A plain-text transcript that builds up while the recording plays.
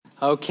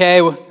Okay,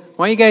 why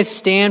don't you guys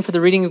stand for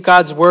the reading of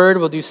God's Word?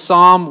 We'll do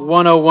Psalm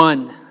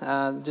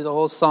 101. Do the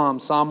whole Psalm,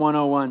 Psalm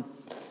 101.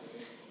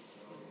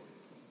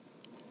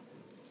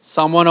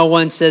 Psalm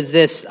 101 says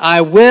this: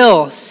 I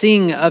will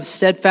sing of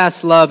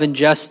steadfast love and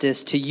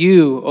justice. To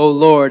you, O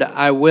Lord,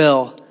 I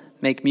will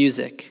make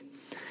music.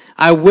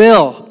 I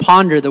will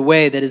ponder the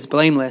way that is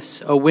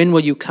blameless. Oh, when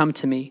will you come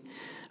to me?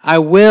 I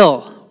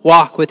will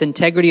walk with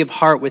integrity of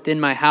heart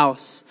within my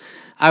house.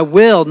 I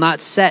will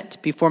not set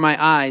before my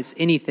eyes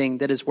anything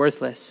that is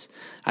worthless.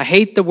 I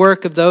hate the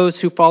work of those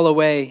who fall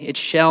away. It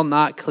shall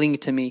not cling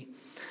to me.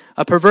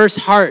 A perverse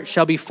heart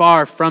shall be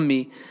far from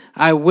me.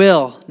 I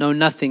will know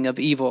nothing of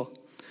evil.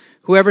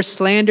 Whoever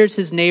slanders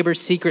his neighbor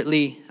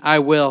secretly, I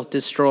will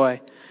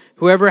destroy.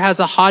 Whoever has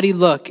a haughty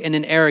look and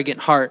an arrogant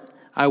heart,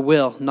 I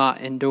will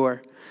not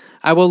endure.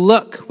 I will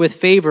look with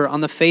favor on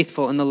the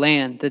faithful in the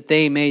land, that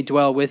they may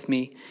dwell with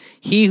me.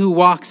 He who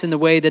walks in the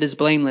way that is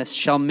blameless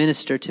shall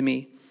minister to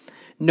me.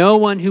 No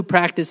one who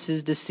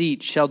practices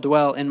deceit shall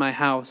dwell in my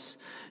house.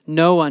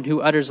 No one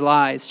who utters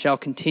lies shall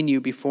continue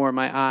before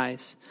my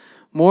eyes.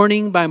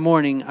 Morning by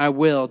morning I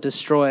will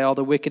destroy all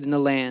the wicked in the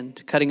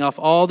land, cutting off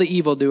all the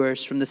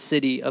evildoers from the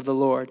city of the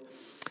Lord.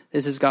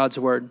 This is God's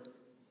word.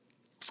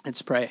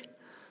 Let's pray.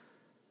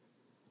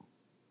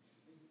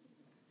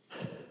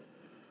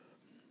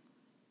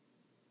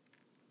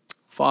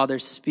 Father,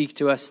 speak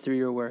to us through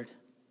your word.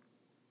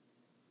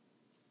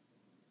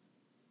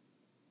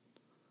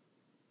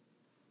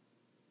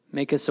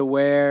 Make us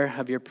aware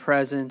of your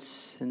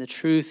presence and the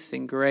truth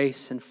and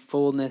grace and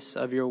fullness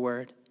of your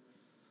word.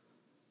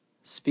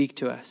 Speak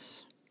to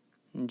us.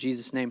 In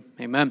Jesus' name,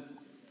 amen.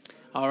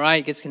 All right,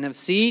 you guys can have a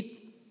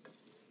seat.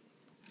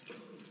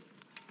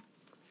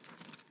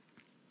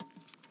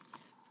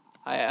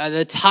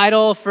 The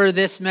title for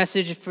this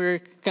message, if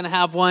we're going to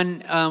have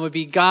one, would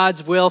be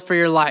God's Will for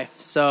Your Life.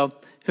 So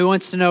who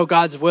wants to know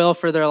God's will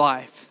for their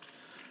life?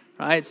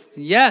 Right?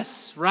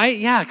 Yes, right?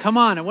 Yeah, come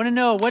on. I want to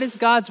know, what is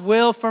God's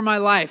will for my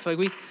life? Like,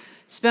 we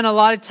spend a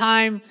lot of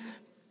time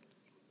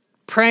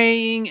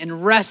praying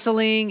and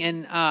wrestling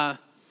and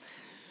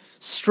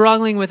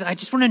struggling with, I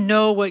just want to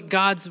know what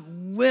God's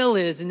will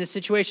is in this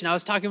situation. I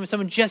was talking with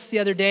someone just the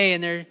other day,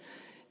 and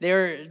they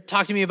were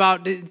talking to me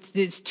about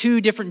it's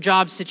two different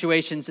job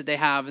situations that they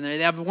have. And they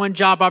have one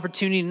job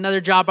opportunity,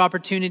 another job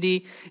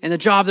opportunity, and the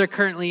job they're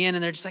currently in.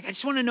 And they're just like, I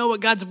just want to know what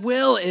God's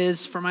will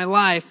is for my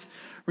life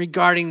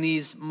regarding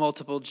these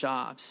multiple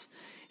jobs.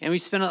 And we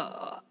spent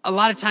a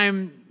lot of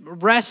time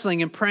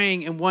wrestling and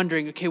praying and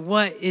wondering, okay,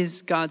 what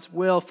is God's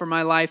will for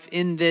my life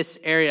in this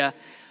area?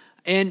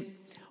 And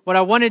what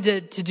I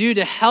wanted to do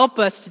to help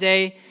us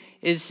today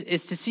is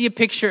to see a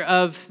picture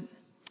of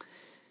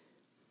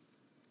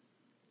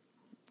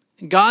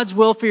God's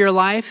will for your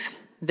life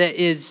that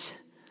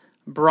is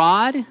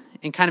broad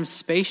and kind of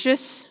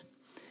spacious.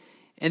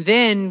 And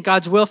then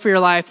God's will for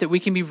your life that we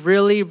can be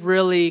really,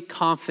 really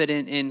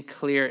confident and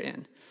clear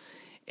in.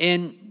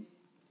 And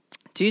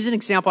to use an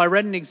example, I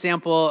read an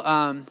example,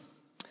 and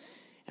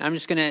I'm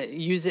just going to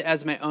use it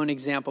as my own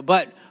example.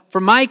 But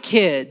for my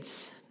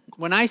kids,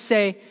 when I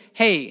say,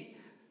 hey,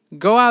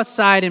 go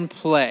outside and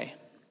play,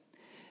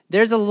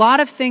 there's a lot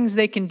of things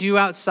they can do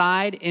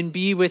outside and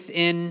be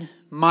within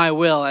my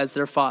will as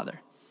their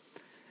father.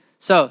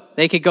 So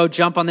they could go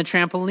jump on the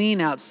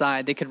trampoline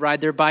outside. They could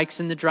ride their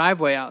bikes in the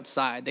driveway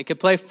outside. They could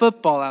play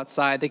football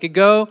outside. They could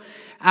go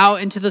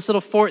out into this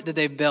little fort that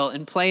they've built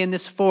and play in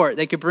this fort.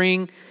 They could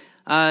bring,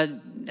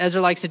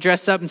 Ezra likes to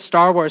dress up in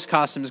Star Wars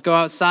costumes, go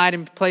outside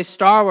and play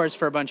Star Wars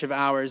for a bunch of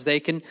hours. They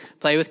can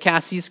play with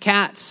Cassie's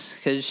cats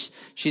because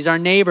she's our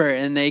neighbor,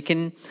 and they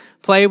can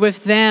play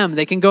with them.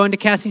 They can go into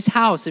Cassie's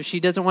house if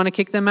she doesn't want to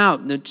kick them out.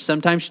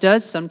 Sometimes she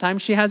does.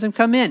 Sometimes she has them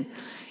come in.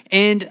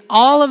 And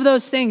all of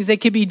those things they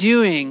could be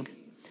doing,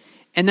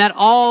 and that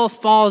all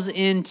falls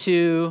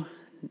into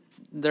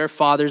their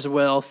father's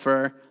will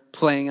for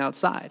playing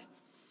outside,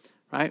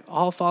 right?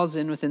 All falls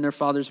in within their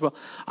father's will.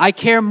 I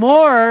care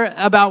more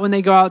about when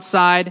they go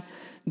outside,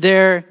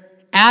 their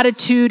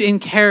attitude and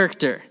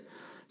character.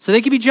 So they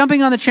could be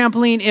jumping on the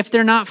trampoline if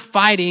they're not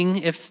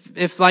fighting,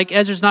 if like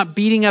Ezra's not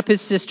beating up his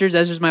sisters.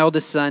 Ezra's my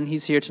oldest son.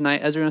 He's here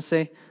tonight. Ezra, want to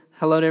say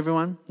hello to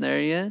everyone? There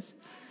he is.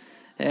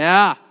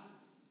 Yeah.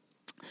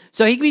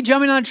 So he could be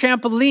jumping on a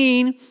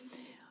trampoline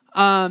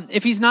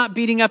if he's not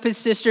beating up his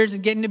sisters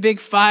and getting into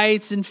big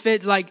fights and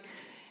fit. Like,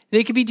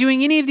 they could be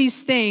doing any of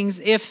these things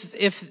if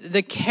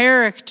the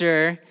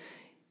character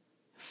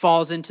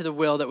falls into the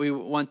will that we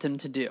want them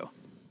to do.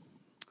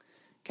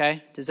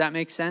 Okay? Does that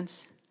make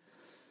sense?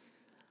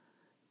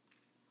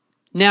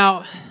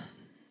 Now,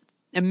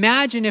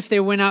 imagine if they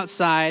went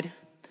outside.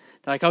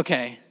 They're like,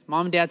 okay,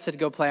 mom and dad said to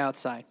go play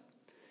outside.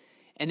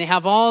 And they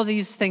have all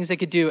these things they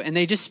could do. And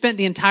they just spent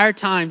the entire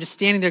time just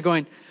standing there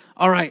going,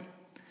 all right,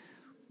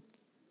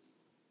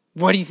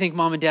 what do you think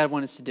mom and dad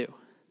want us to do?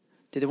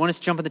 Do they want us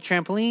to jump on the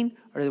trampoline?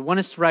 Or do they want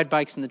us to ride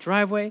bikes in the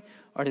driveway?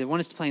 Or do they want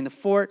us to play in the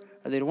fort?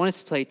 Or do they want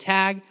us to play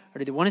tag? Or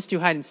do they want us to do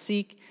hide and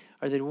seek?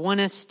 Or do they want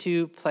us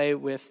to play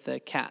with the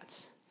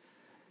cats?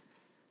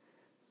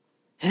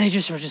 And they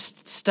just were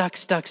just stuck.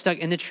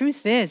 And the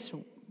truth is,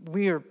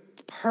 we are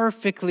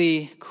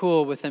perfectly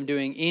cool with them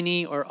doing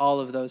any or all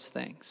of those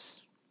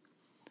things.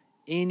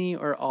 Any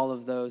or all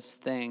of those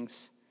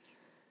things.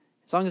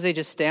 As long as they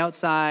just stay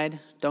outside,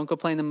 don't go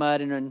play in the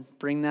mud and then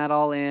bring that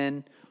all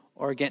in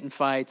or get in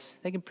fights,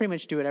 they can pretty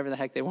much do whatever the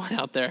heck they want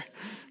out there.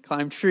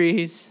 Climb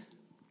trees.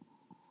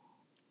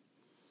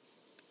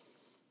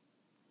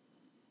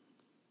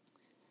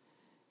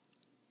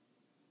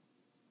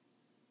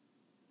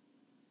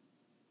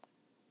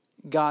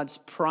 God's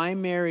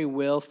primary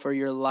will for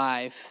your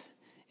life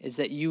is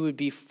that you would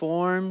be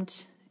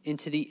formed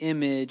into the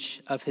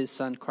image of his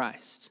Son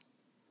Christ.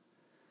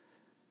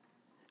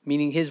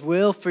 Meaning his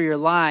will for your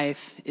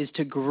life is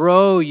to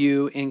grow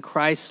you in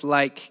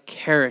Christ-like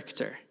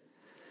character.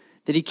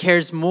 That he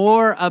cares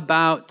more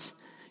about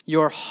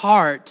your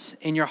heart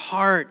and your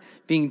heart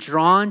being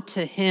drawn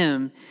to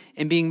him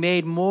and being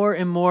made more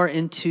and more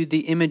into the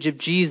image of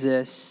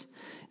Jesus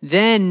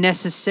than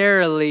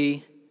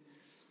necessarily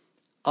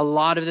a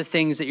lot of the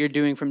things that you're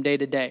doing from day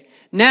to day.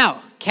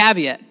 Now,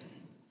 caveat.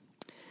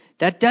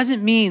 That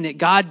doesn't mean that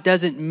God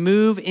doesn't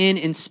move in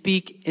and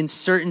speak in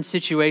certain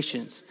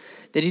situations.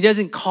 That he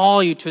doesn't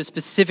call you to a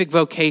specific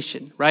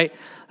vocation, right?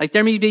 Like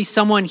there may be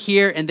someone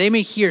here and they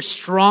may hear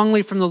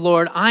strongly from the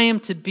Lord, I am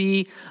to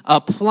be a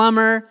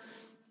plumber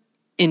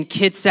in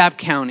Kitsap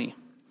County.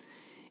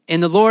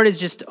 And the Lord has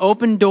just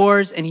opened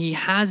doors and he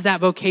has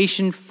that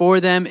vocation for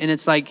them. And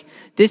it's like,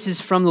 this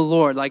is from the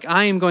Lord. Like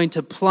I am going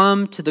to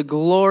plumb to the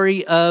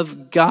glory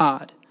of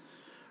God,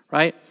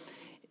 right?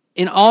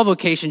 In all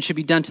vocations should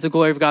be done to the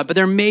glory of God.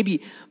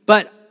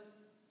 But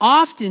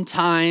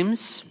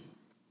oftentimes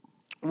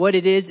what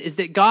it is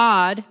that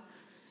God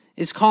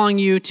is calling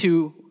you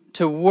to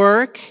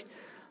work.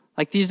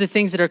 Like these are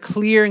things that are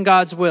clear in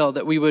God's will,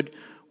 that we would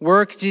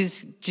work.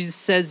 Jesus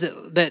says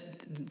that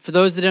for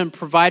those that don't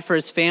provide for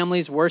his family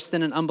is worse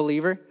than an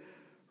unbeliever,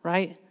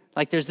 right?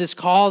 Like there's this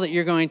call that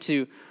you're going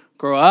to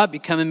grow up,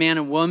 become a man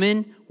and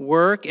woman,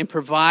 work and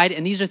provide.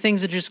 And these are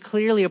things that are just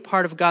clearly a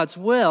part of God's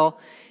will.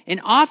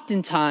 And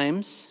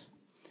oftentimes,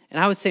 and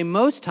I would say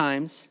most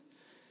times,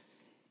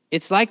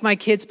 it's like my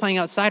kids playing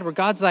outside where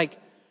God's like,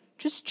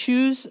 just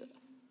choose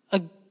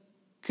a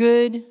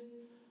good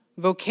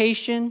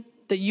vocation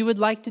that you would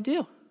like to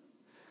do.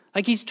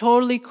 Like he's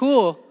totally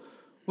cool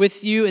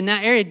with you in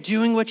that area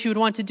doing what you would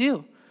want to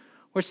do.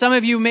 Where some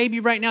of you may be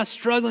right now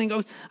struggling,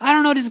 go, I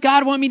don't know, does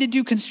God want me to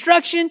do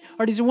construction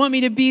or does he want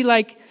me to be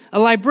like a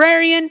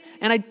librarian?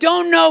 And I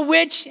don't know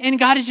which. And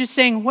God is just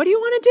saying, what do you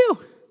want to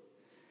do?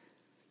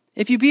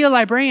 If you be a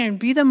librarian,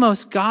 be the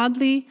most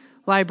godly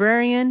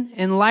librarian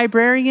and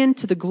librarian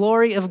to the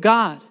glory of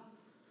God.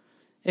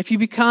 If you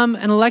become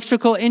an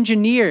electrical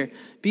engineer,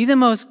 be the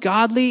most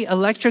godly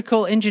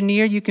electrical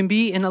engineer you can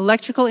be, an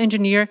electrical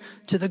engineer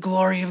to the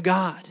glory of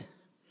God.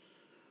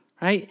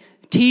 Right?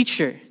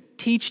 Teacher,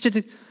 teach to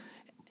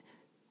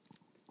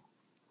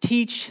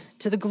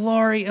the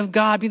glory of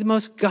God. Be the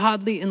most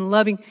godly and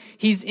loving.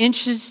 He's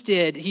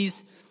interested.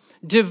 He's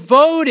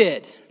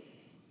devoted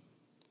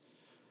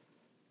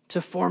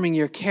to forming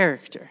your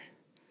character.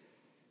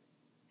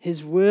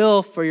 His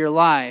will for your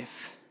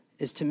life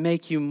is to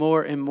make you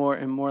more and more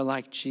and more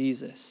like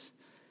Jesus.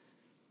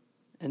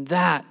 And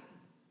that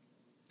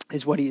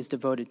is what he is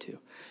devoted to.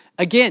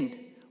 Again,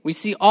 we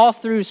see all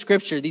through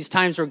Scripture these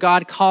times where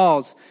God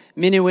calls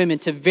men and women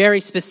to very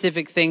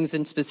specific things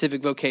and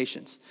specific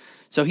vocations.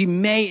 So he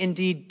may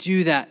indeed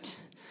do that.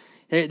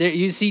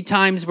 You see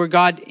times where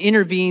God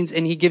intervenes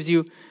and he gives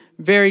you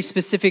very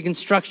specific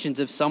instructions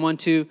of someone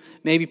to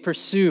maybe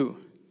pursue.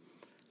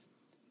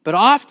 But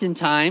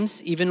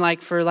oftentimes, even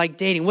like for like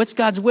dating, what's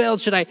God's will?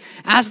 Should I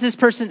ask this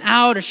person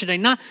out or should I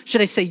not? Should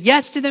I say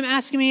yes to them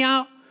asking me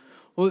out?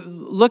 Well,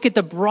 look at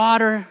the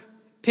broader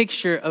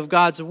picture of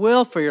God's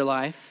will for your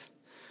life,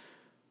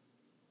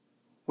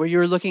 where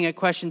you're looking at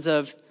questions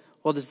of,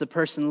 well, does the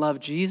person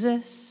love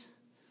Jesus?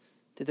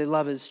 Do they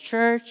love his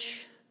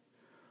church?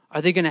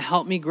 Are they going to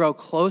help me grow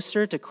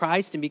closer to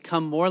Christ and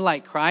become more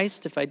like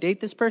Christ if I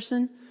date this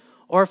person?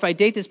 Or if I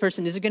date this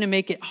person, is it going to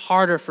make it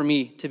harder for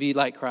me to be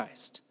like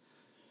Christ?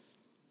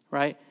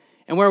 Right?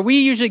 And where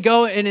we usually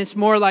go, and it's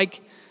more like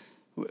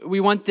we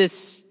want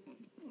this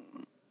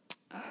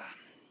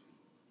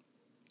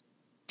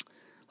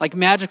like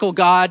magical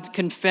God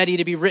confetti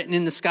to be written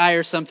in the sky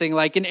or something,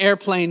 like an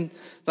airplane,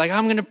 like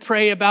I'm going to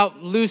pray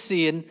about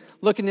Lucy and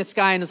look in the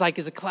sky and it's like,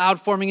 is a cloud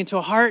forming into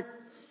a heart?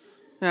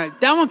 That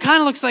one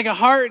kind of looks like a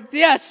heart.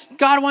 Yes,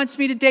 God wants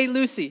me to date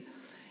Lucy.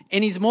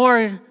 And he's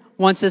more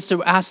wants us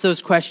to ask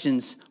those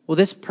questions. Will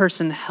this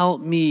person help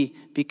me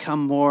become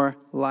more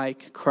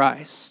like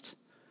Christ?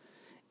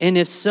 And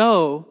if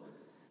so,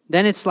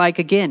 then it's like,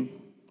 again,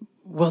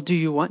 well, do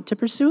you want to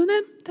pursue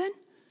them then?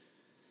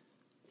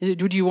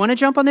 Do you want to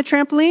jump on the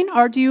trampoline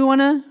or do you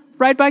want to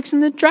ride bikes in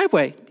the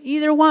driveway?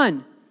 Either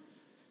one.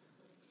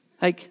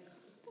 Like,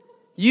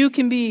 you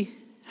can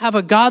have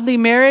a godly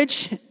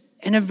marriage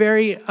and a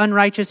very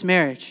unrighteous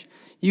marriage.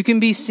 You can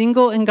be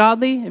single and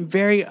godly and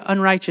very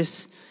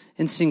unrighteous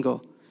and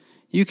single.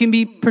 You can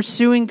be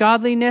pursuing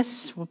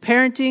godliness,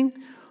 parenting,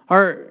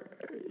 or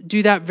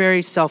do that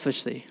very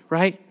selfishly,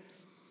 right?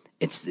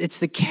 It's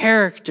the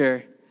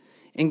character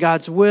in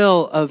God's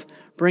will of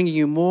bringing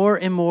you more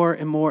and more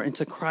and more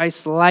into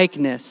Christ's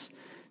likeness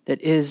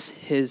that is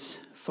his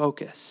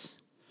focus.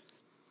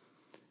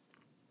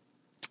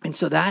 And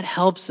so that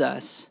helps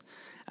us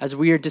as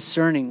we are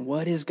discerning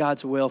what is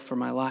God's will for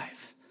my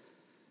life.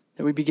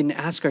 That we begin to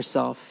ask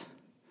ourselves,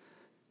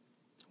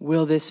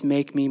 will this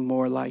make me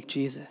more like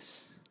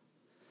Jesus?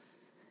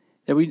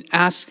 That we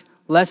ask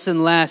less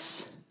and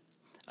less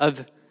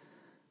of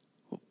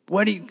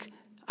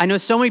I know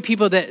so many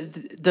people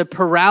that the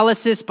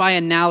paralysis by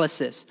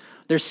analysis,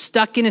 they're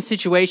stuck in a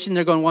situation,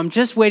 they're going, well, I'm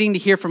just waiting to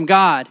hear from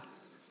God.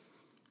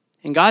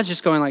 And God's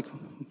just going like,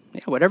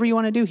 yeah, whatever you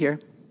want to do here.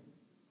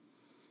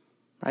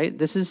 Right?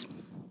 Just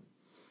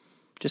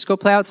go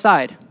play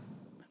outside.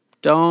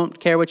 Don't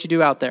care what you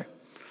do out there.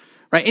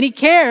 Right? And he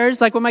cares,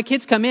 like when my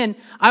kids come in,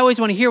 I always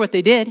want to hear what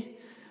they did.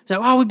 Like,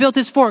 oh, we built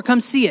this fort, come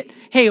see it.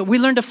 Hey, we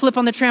learned to flip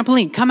on the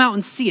trampoline, come out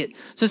and see it.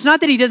 So it's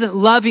not that he doesn't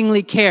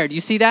lovingly care. Do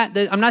you see that?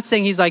 I'm not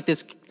saying he's like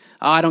this,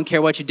 oh, I don't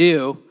care what you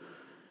do.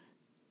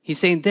 He's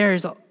saying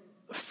there's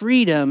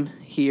freedom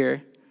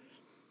here.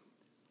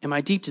 And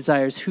my deep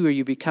desire is, who are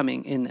you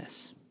becoming in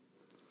this?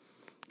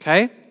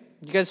 Okay?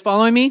 You guys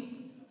following me?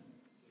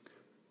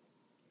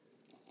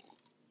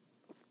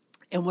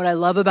 And what I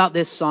love about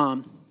this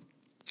Psalm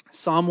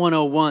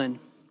 101,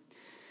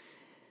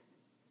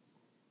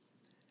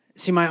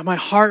 see, my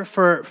heart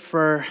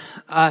for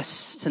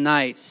us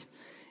tonight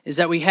is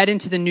that we head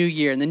into the new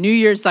year. And the new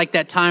year is like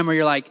that time where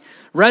you're like,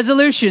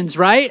 resolutions,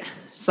 right?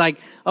 It's like,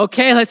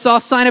 okay, let's all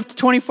sign up to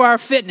 24-hour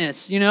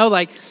fitness,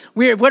 like,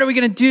 what are we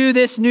going to do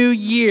this new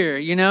year,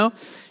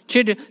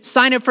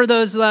 Sign up for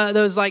those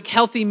like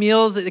healthy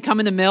meals that come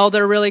in the mail that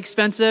are really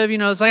expensive,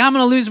 it's like, I'm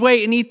going to lose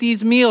weight and eat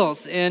these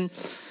meals. And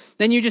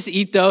then you just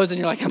eat those and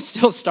you're like, I'm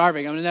still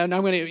starving. I'm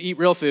going to eat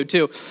real food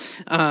too.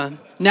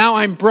 Now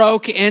I'm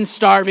broke and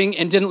starving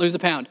and didn't lose a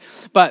pound.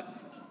 But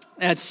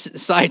that's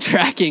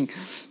sidetracking.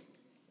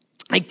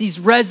 Like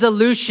these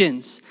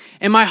resolutions.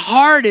 And my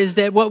heart is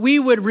that what we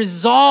would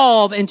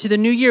resolve into the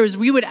new year is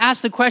we would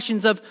ask the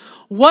questions of,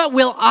 what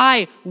will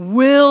I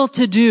will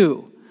to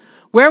do?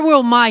 Where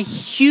will my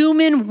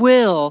human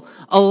will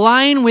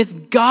align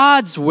with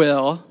God's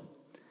will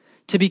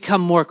to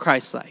become more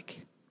Christ-like?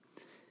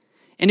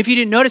 And if you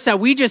didn't notice that,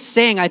 we just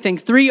sang, I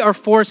think, 3 or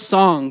 4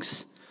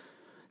 songs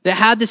that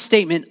had the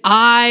statement,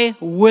 I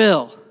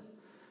will.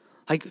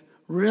 Like,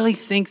 really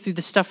think through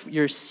the stuff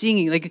you're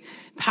singing. Like,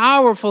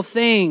 powerful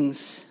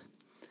things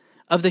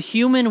of the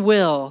human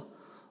will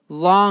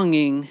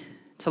longing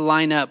to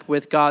line up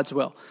with God's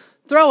will.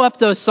 Throw up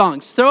those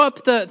songs. Throw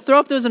up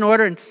those in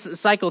order and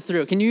cycle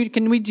through.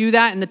 Can we do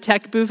that in the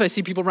tech booth? I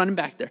see people running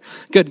back there.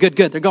 Good.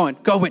 They're going.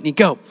 Go, Whitney,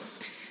 go.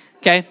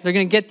 Okay, they're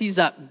going to get these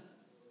up.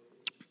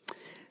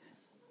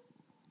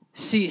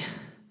 See,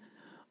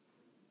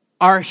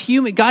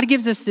 God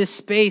gives us this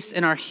space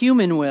in our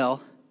human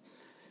will,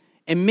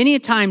 and many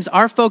times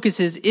our focus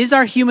is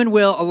our human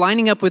will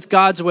aligning up with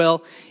God's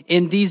will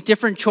in these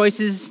different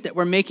choices that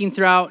we're making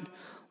throughout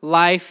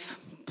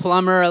life,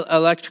 plumber,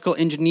 electrical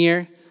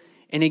engineer.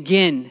 And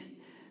again,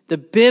 the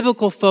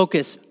biblical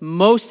focus,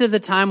 most of the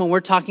time when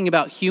we're talking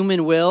about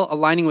human will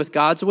aligning with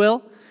God's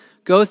will,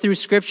 go through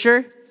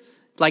Scripture,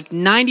 like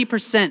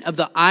 90% of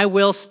the I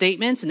will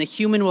statements and the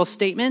human will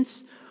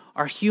statements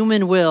are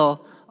human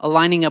will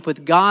aligning up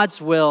with God's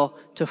will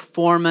to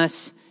form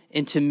us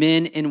into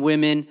men and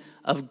women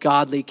of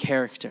godly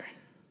character.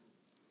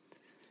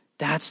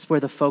 That's where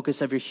the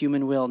focus of your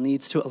human will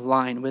needs to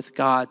align with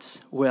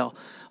God's will.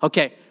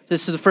 Okay,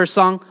 this is the first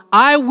song.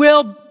 I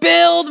will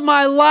build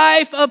my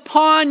life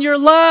upon your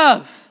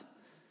love.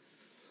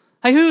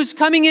 Like, who's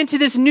coming into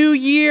this new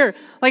year?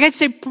 Like, I'd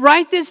say,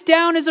 write this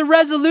down as a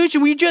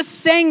resolution. We just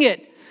sang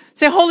it.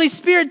 Say, Holy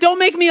Spirit, don't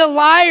make me a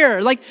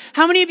liar. Like,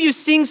 how many of you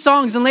sing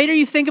songs and later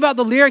you think about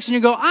the lyrics and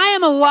you go, I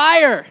am a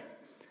liar.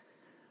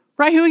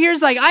 Right? Who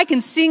here's like, I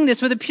can sing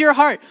this with a pure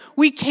heart?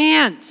 We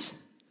can't.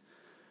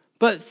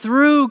 But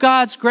through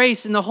God's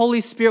grace and the Holy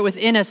Spirit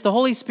within us, the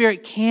Holy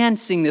Spirit can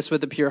sing this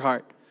with a pure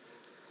heart.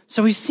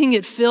 So we sing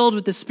it filled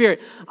with the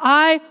Spirit.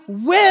 I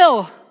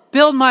will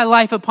build my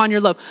life upon your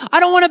love.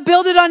 I don't want to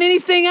build it on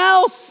anything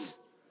else.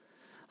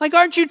 Like,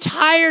 aren't you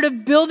tired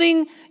of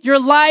building your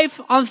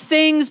life on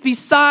things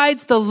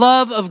besides the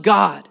love of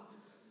God?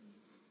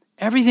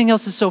 Everything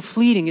else is so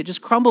fleeting. It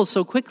just crumbles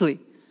so quickly.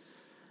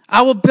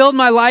 I will build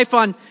my life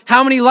on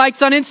how many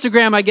likes on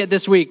Instagram I get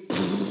this week.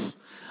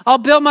 I'll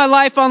build my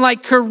life on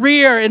like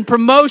career and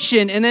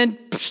promotion, and then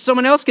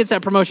someone else gets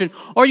that promotion.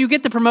 Or you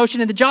get the promotion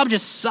and the job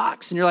just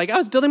sucks. And you're like, I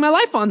was building my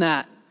life on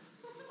that.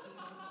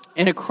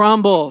 And it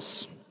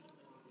crumbles.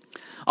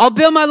 I'll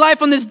build my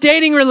life on this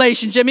dating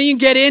relationship. I mean, you can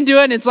get into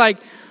it and it's like,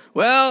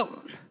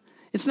 well,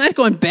 it's not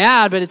going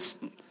bad, but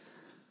it's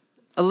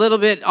a little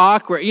bit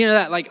awkward. You know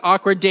that like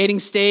awkward dating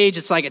stage?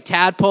 It's like a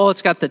tadpole.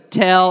 It's got the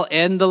tail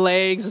and the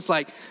legs. It's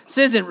like, this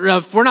isn't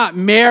rough. We're not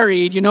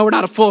married. We're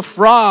not a full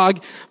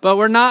frog, but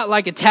we're not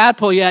like a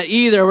tadpole yet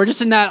either. We're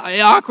just in that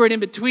awkward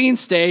in-between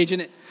stage,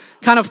 and it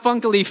kind of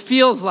funkily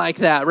feels like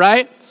that,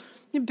 right?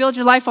 You build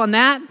your life on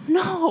that?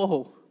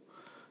 No.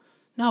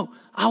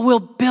 I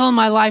will build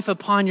my life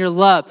upon your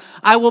love.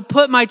 I will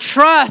put my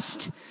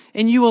trust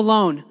in you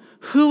alone.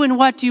 Who and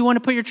what do you want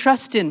to put your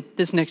trust in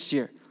this next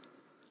year?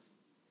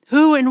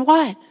 Who and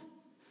what?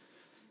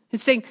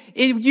 It's saying,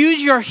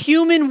 use your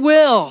human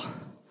will,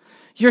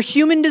 your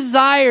human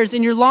desires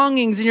and your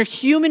longings and your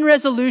human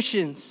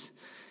resolutions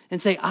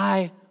and say,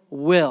 I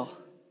will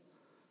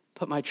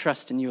put my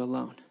trust in you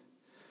alone.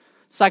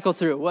 Cycle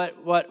through.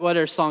 What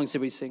other songs did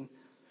we sing?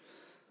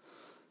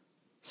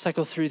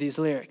 Cycle through these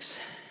lyrics.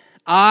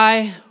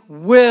 I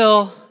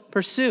will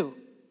pursue.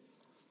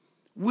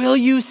 Will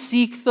you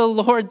seek the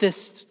Lord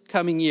this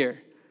coming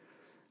year?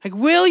 Like,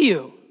 will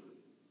you?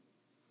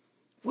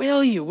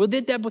 Will you?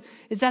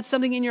 Is that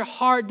something in your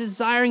heart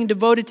desiring and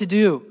devoted to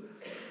do?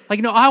 Like,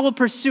 no, I will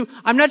pursue.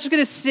 I'm not just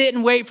going to sit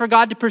and wait for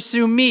God to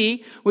pursue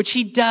me, which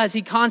he does.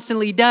 He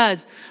constantly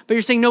does. But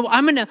you're saying, no,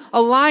 I'm going to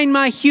align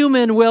my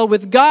human will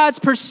with God's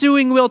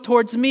pursuing will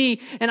towards me,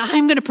 and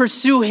I'm going to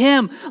pursue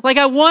him. Like,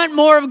 I want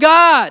more of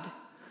God.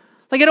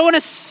 Like, I don't want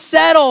to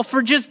settle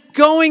for just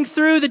going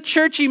through the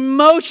church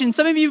emotion.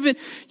 Some of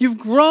you've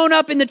grown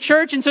up in the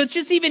church, and so it's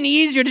just even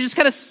easier to just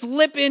kind of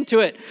slip into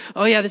it.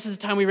 Oh yeah, this is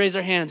the time we raise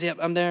our hands. Yep,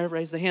 I'm there,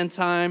 raise the hand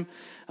time.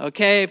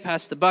 Okay,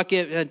 pass the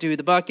bucket, do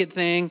the bucket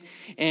thing.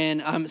 And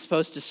I'm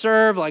supposed to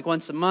serve like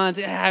once a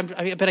month. I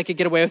bet I could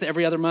get away with it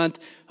every other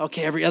month.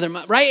 Okay, every other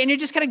month, right? And you're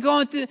just kind of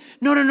going through,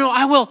 no,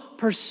 I will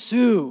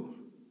pursue.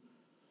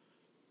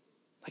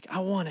 Like, I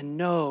want to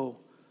know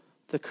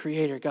the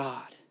Creator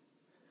God.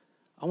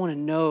 I want to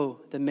know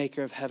the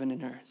maker of heaven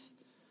and earth.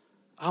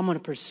 I'm going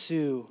to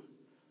pursue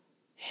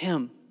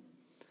him.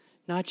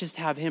 Not just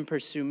have him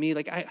pursue me.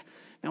 Like, I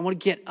want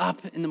to get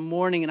up in the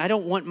morning, and I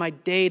don't want my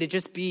day to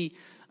just be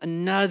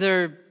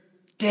another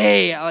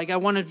day. Like, I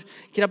want to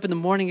get up in the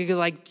morning and go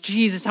like,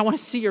 Jesus, I want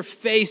to see your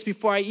face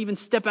before I even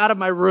step out of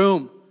my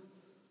room.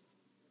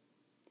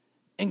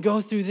 And go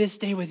through this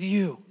day with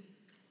you.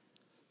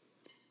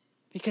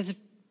 Because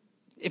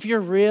if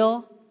you're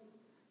real,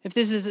 if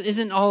this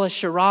isn't all a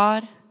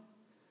charade,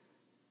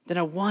 then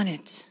I want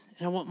it,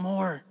 and I want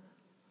more.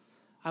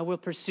 I will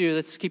pursue.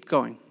 Let's keep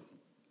going.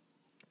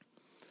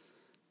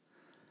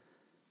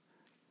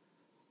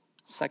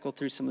 Cycle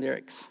through some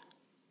lyrics.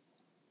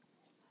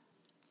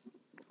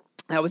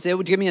 That was it.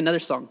 Would you give me another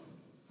song?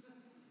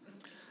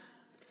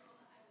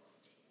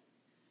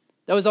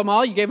 That was them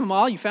all? You gave them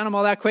all? You found them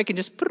all that quick and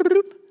just... I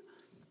thought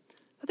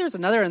there was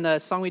another in the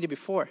song we did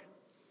before.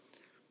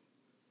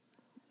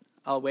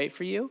 I'll wait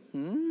for you.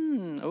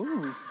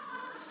 Ooh.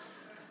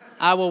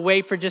 I will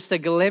wait for just a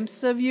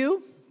glimpse of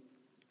you.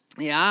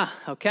 Yeah,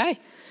 okay.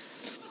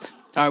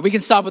 All right, we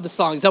can stop with the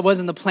songs. That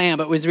wasn't the plan,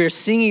 but as we were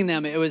singing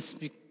them, it was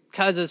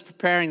because I was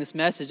preparing this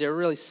message, they were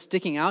really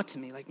sticking out to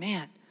me. Like,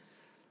 man,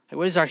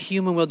 what is our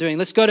human will doing?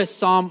 Let's go to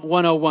Psalm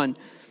 101.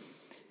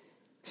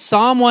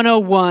 Psalm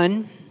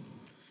 101,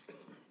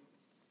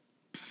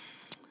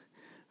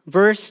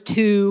 verse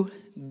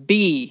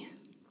 2b.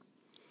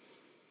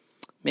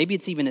 Maybe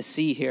it's even a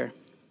C here.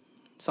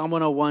 Psalm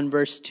 101,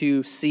 verse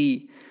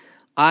 2c.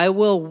 I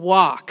will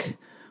walk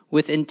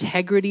with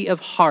integrity of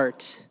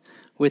heart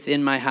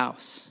within my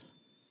house.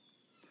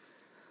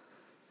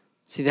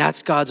 See,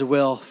 that's God's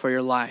will for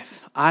your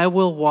life. I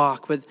will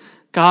walk with,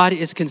 God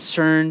is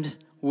concerned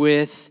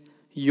with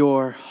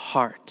your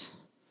heart.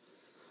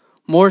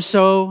 More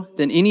so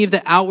than any of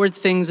the outward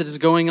things that is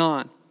going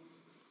on.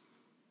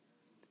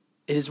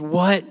 It is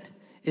what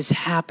is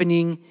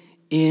happening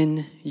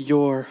in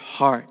your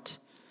heart.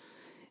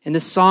 And the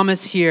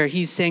psalmist here,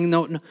 he's saying,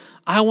 no,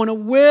 I want to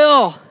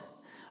will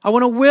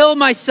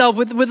myself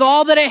with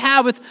all that I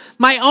have, with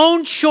my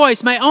own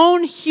choice, my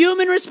own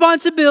human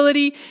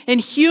responsibility and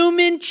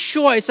human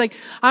choice. Like,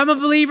 I'm a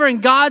believer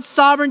in God's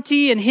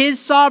sovereignty and his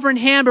sovereign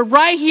hand. But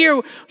right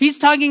here, he's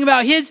talking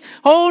about his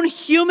own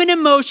human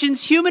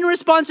emotions, human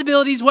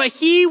responsibilities, what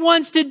he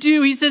wants to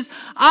do. He says,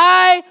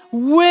 I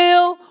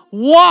will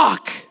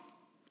walk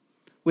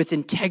with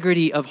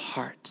integrity of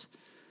heart.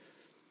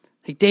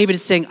 Like David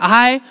is saying,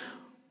 I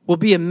will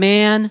be a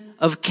man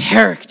of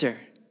character.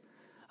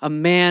 A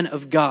man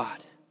of God.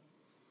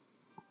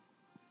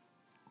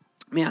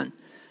 Man,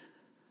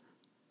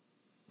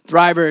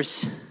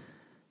 Thrivers,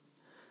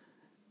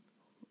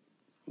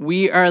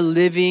 we are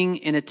living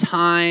in a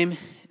time,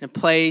 in a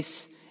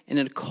place, in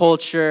a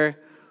culture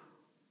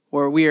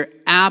where we are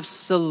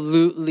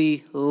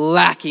absolutely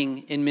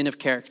lacking in men of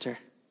character.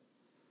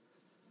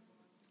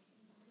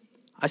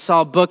 I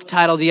saw a book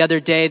title the other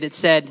day that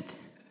said,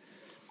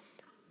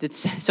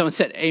 someone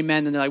said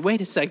amen, and they're like,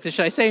 wait a sec,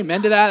 should I say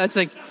amen to that? That's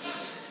like...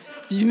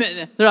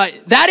 They're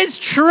like, that is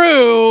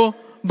true,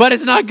 but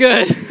it's not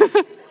good.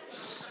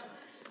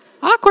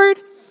 Awkward.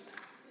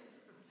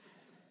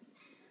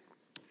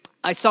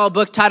 I saw a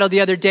book titled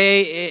the other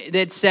day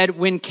that said,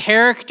 When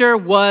Character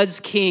Was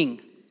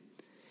King.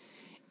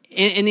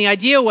 And the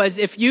idea was,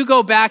 if you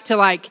go back to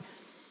like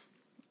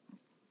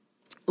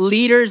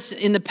leaders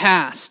in the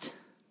past,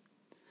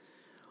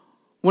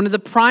 one of the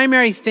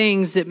primary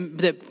things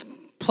that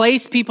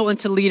placed people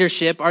into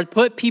leadership or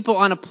put people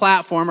on a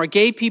platform or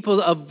gave people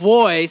a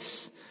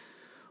voice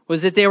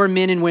was that they were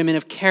men and women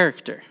of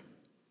character.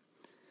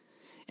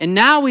 And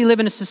now we live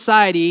in a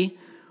society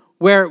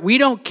where we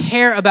don't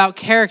care about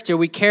character.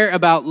 We care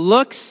about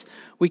looks.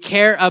 We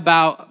care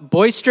about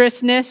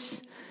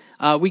boisterousness.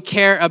 We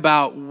care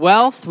about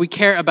wealth. We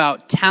care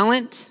about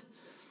talent,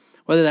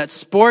 whether that's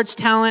sports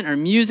talent or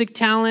music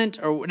talent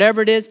or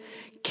whatever it is.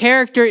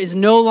 Character is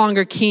no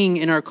longer king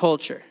in our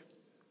culture.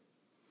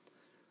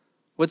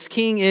 What's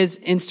king is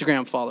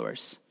Instagram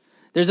followers.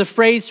 There's a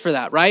phrase for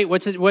that, right?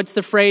 What's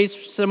the phrase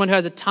for someone who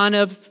has a ton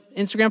of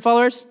Instagram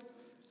followers?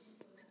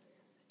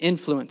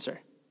 Influencer.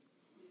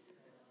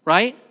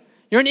 Right?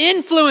 You're an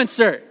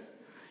influencer.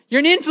 You're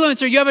an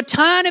influencer. You have a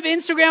ton of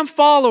Instagram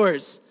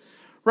followers,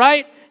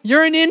 right?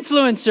 You're an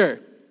influencer.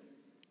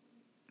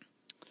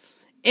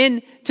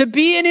 And to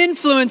be an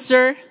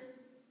influencer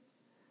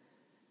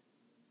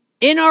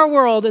in our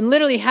world and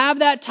literally have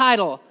that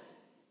title,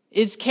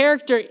 is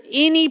character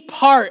any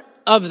part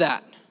of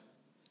that?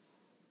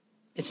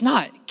 It's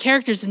not.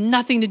 Character has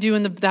nothing to do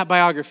in that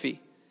biography.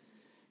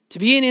 To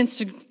be an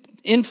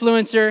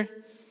influencer,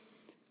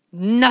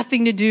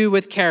 nothing to do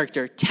with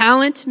character.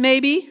 Talent,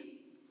 maybe.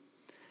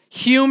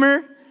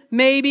 Humor,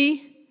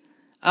 maybe.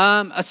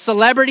 A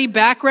celebrity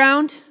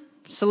background,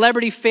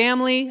 celebrity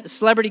family,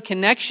 celebrity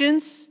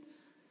connections.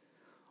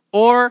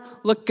 Or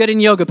look good in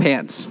yoga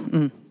pants.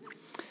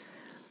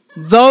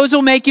 Those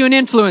will make you an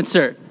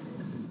influencer.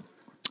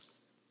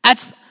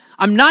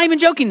 I'm not even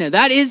joking there.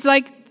 That is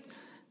like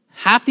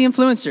half the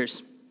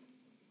influencers.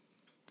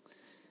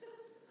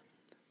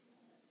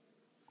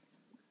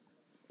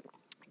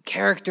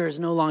 Character is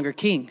no longer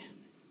king.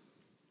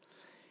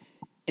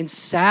 And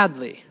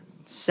sadly,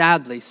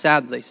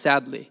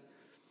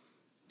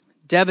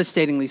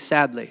 devastatingly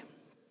sadly,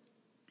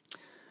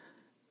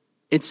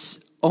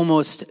 it's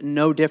almost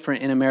no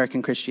different in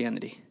American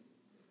Christianity.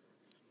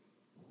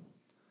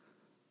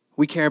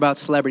 We care about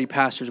celebrity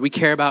pastors. We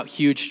care about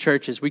huge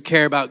churches. We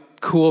care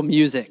about cool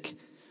music.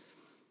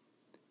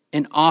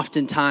 And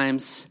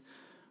oftentimes,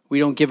 we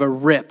don't give a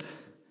rip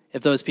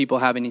if those people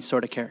have any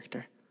sort of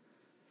character.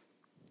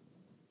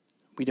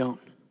 We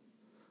don't.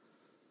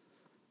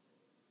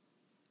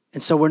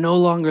 And so we're no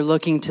longer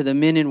looking to the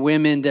men and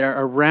women that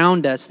are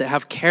around us that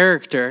have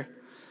character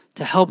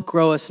to help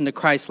grow us into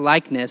Christ's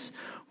likeness.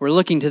 We're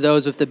looking to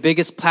those with the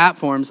biggest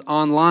platforms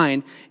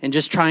online and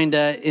just trying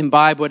to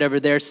imbibe whatever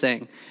they're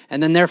saying.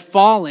 And then they're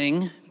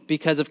falling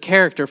because of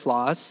character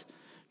flaws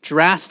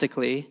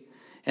drastically.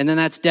 And then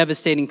that's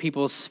devastating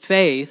people's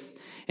faith.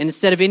 And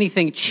instead of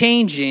anything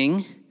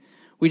changing,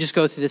 we just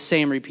go through the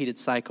same repeated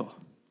cycle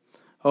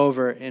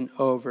over and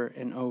over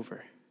and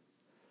over.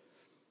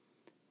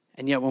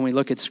 And yet when we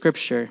look at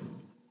Scripture,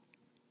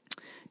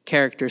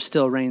 character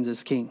still reigns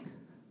as king.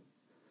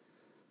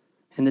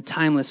 In the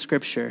timeless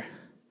Scripture,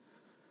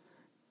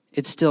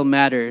 it still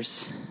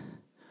matters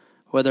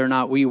whether or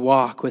not we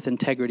walk with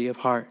integrity of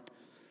heart.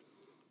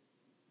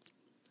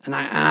 And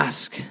I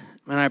ask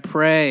and I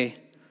pray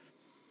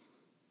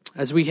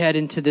as we head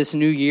into this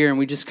new year and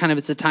we just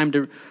it's a time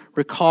to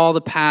recall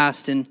the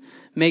past and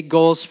make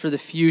goals for the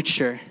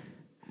future.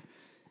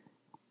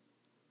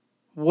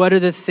 What are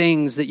the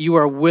things that you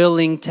are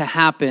willing to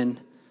happen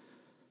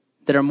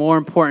that are more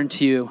important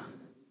to you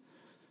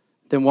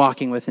than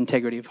walking with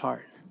integrity of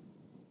heart?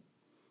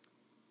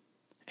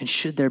 And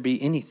should there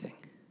be anything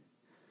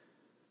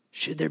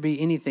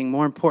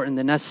more important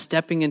than us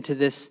stepping into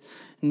this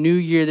new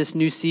year, this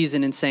new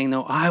season, and saying,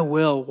 no, I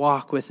will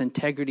walk with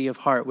integrity of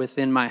heart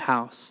within my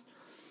house.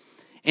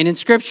 And in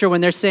Scripture,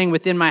 when they're saying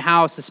within my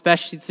house,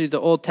 especially through the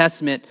Old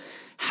Testament,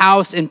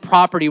 house and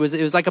property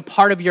was like a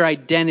part of your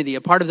identity,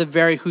 a part of the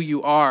very who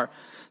you are.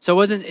 So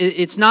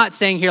it's not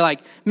saying here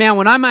like, man,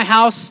 when I'm in my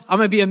house, I'm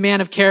going to be a man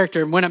of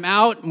character. And when I'm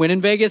out, when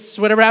in Vegas,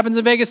 whatever happens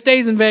in Vegas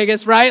stays in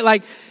Vegas, right?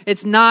 Like,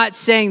 it's not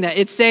saying that.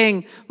 It's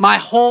saying my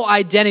whole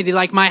identity,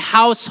 like my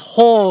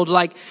household.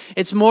 Like,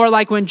 it's more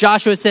like when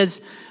Joshua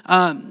says,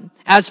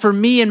 as for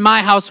me and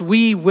my house,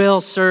 we will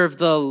serve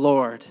the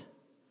Lord.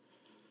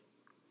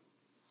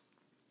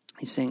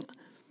 He's saying,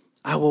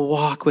 I will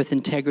walk with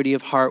integrity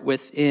of heart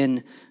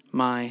within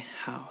my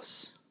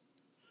house.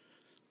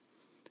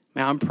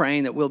 Now I'm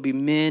praying that we'll be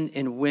men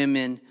and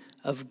women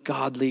of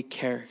godly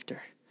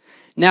character.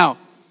 Now,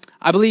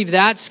 I believe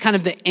that's kind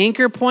of the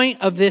anchor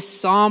point of this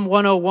Psalm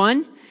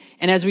 101.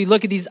 And as we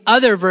look at these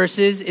other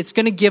verses, it's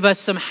going to give us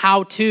some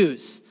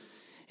how-tos.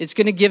 It's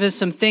going to give us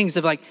some things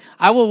of like,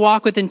 I will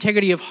walk with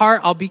integrity of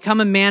heart. I'll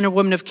become a man or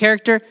woman of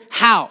character.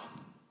 How?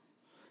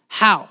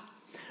 How?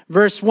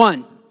 Verse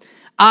 1,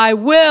 I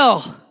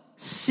will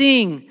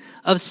sing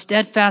of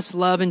steadfast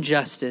love and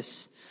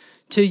justice.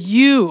 To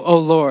you, O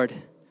Lord,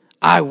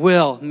 I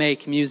will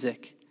make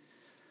music.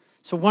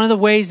 So one of the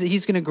ways that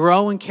he's going to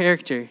grow in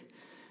character,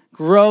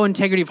 grow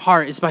integrity of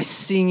heart, is by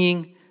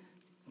singing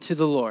to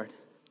the Lord.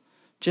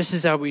 Just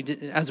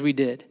as we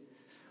did.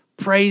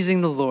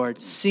 Praising the Lord,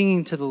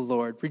 singing to the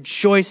Lord,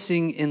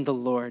 rejoicing in the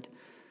Lord.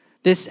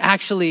 This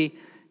actually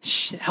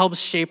helps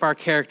shape our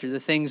character,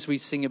 the things we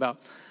sing about.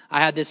 I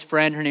had this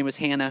friend, her name was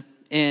Hannah.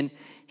 And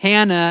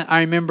Hannah, I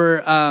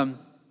remember,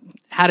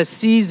 had a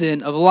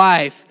season of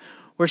life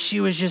where she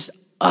was just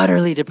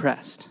utterly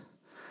depressed.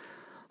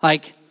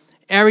 Like,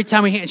 every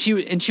time she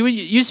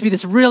used to be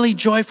this really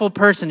joyful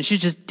person. She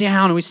was just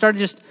down, and we started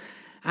just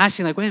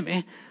asking, like, wait,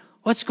 man,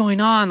 what's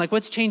going on? Like,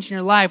 what's changing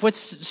your life?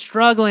 What's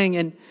struggling?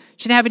 And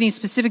she didn't have any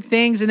specific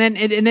things. And then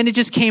it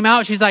just came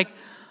out. She's like,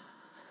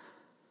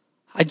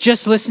 I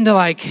just listened to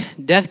like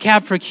Death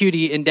Cab for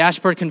Cutie and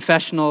Dashboard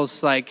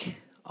Confessionals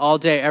like all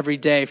day, every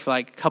day for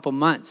like a couple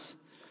months.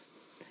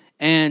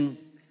 And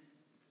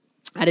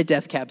I had a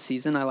Death Cab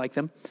season. I like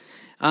them.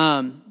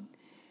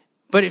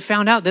 But it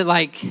found out that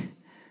like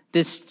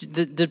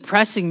the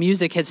depressing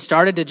music had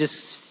started to just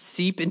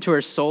seep into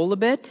her soul a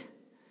bit.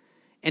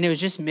 And it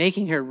was just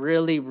making her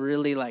really,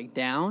 really like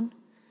down.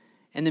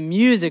 And the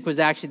music was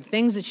actually the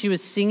things that she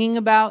was singing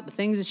about, the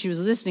things that she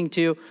was listening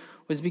to,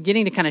 was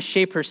beginning to kind of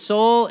shape her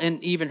soul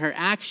and even her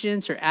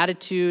actions, her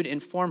attitude,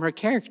 and form her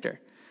character.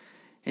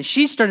 And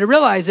she started to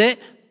realize it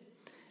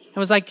and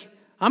was like,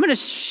 I'm going to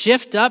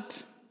shift up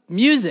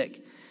music.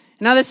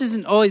 Now, this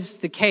isn't always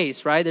the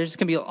case, right? There's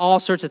going to be all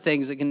sorts of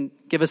things that can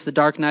give us the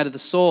dark night of the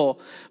soul.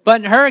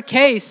 But in her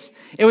case,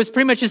 it was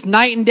pretty much just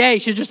night and day.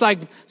 She just like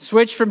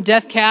switched from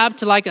Death Cab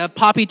to like a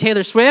poppy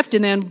Taylor Swift,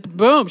 and then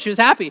boom, she was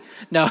happy.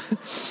 No.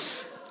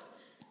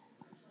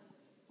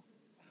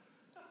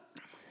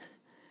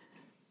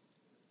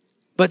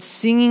 But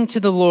singing to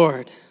the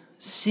Lord,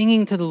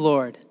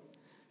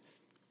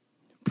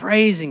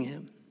 praising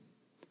him,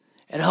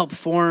 it helped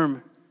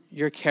form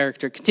your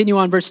character. Continue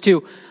on, verse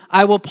 2.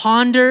 I will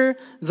ponder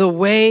the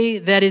way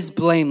that is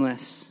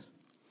blameless.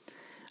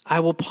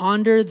 I will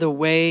ponder the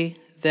way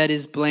that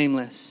is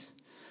blameless.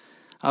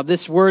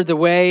 This word, the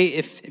way,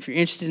 if you're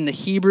interested in the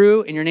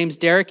Hebrew, and your name's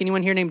Derek.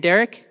 Anyone here named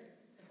Derek?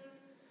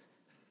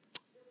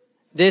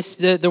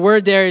 The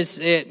word there is,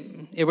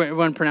 it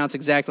wasn't pronounced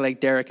exactly like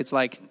Derek. It's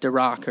like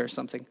Derak or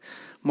something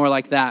more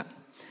like that.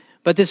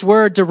 But this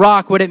word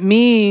Derak, what it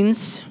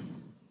means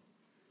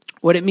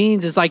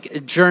is like a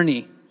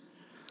journey,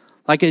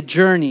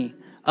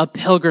 a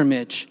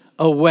pilgrimage,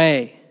 a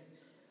way.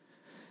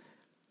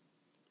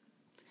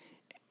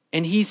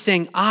 And he's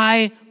saying,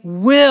 I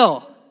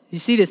will. You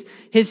see this?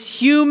 His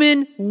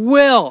human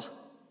will,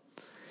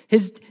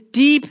 his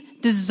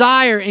deep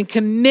desire and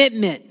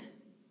commitment.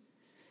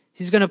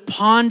 He's going to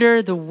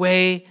ponder the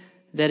way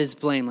that is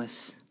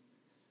blameless.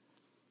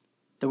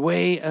 The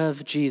way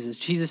of Jesus.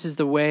 Jesus is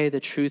the way, the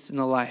truth, and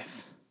the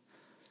life.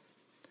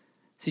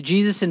 See,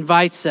 Jesus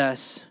invites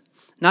us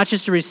not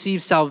just to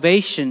receive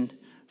salvation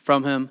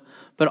from him,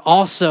 but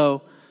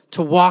also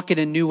to walk in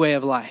a new way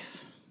of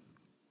life.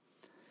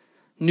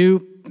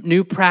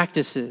 New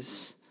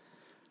practices,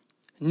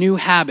 new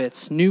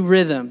habits, new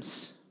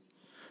rhythms,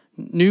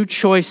 new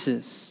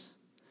choices.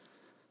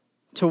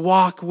 To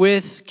walk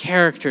with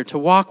character, to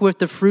walk with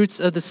the fruits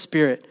of the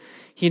Spirit.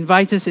 He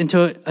invites us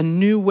into a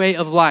new way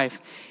of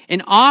life.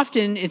 And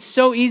often it's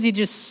so easy to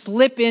just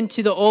slip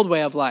into the old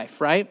way of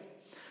life, right?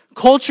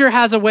 Culture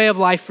has a way of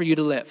life for you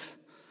to live.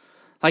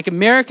 Like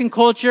American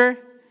culture,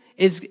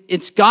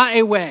 it's got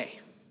a way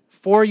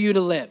for you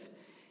to live.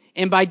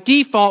 And by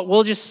default,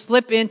 we'll just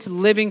slip into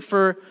living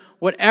for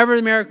whatever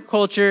American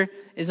culture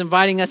is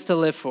inviting us to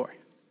live for,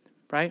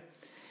 right?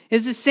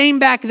 It's the same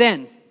back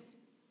then.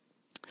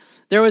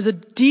 There was a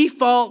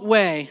default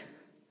way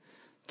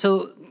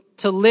to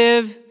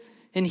live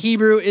in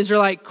Hebrew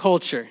Israelite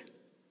culture.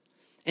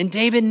 And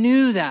David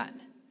knew that.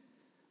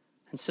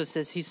 And so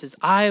he says,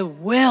 I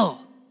will.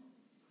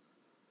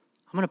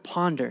 I'm going to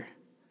ponder,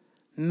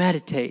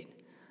 meditate,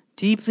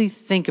 deeply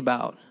think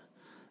about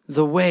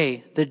the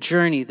way, the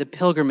journey, the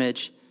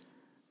pilgrimage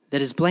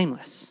that is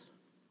blameless,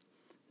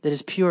 that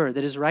is pure,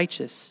 that is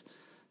righteous,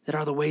 that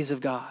are the ways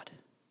of God.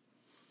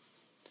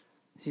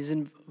 He's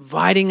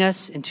inviting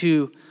us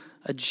into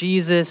a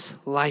Jesus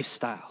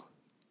lifestyle.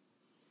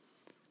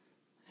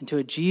 Into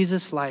a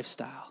Jesus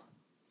lifestyle.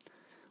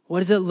 What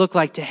does it look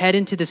like to head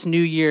into this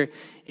new year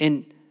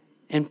and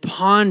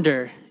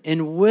ponder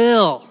and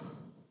will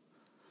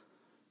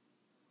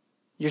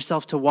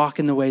yourself to walk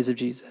in the ways of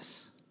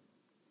Jesus?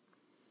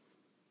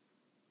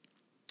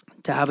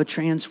 To have a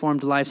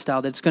transformed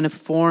lifestyle that's going to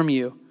form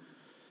you.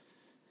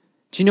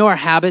 Do you know our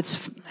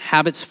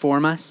habits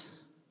form us?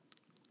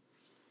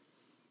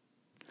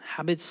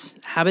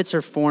 Habits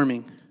are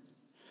forming.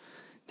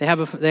 They have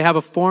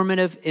a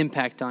formative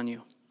impact on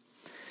you.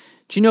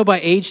 Do you know by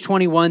age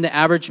 21, the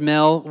average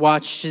male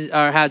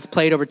has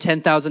played over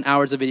 10,000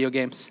 hours of video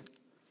games?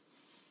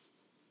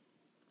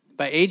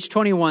 By age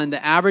 21,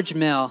 the average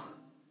male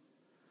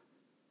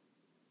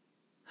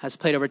has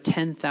played over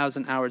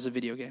 10,000 hours of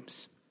video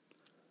games.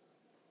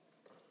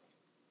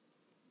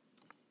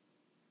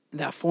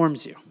 That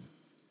forms you.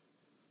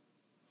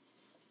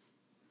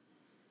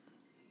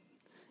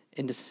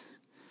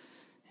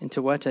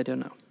 Into what? I don't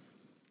know.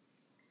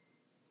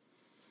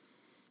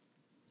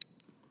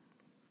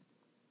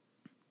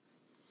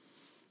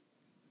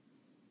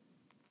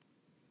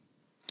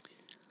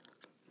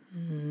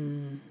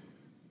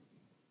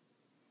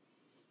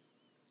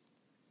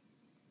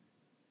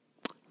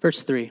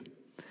 Verse 3.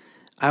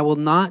 I will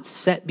not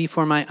set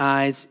before my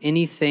eyes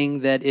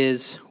anything that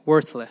is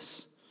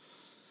worthless.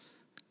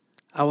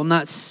 I will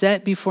not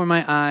set before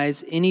my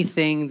eyes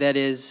anything that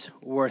is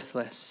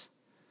worthless.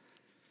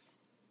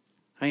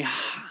 I mean,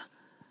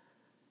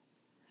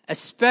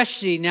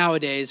 especially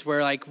nowadays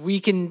where like we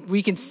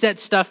can set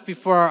stuff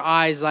before our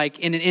eyes like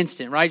in an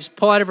instant, right? Just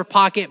pull out of our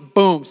pocket,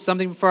 boom,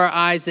 something before our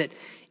eyes that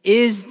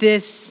is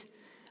this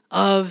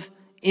of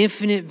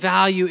infinite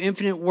value,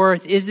 infinite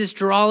worth? Is this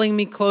drawing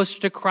me closer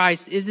to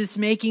Christ? Is this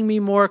making me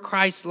more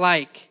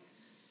Christ-like?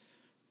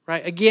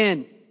 Right?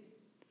 Again,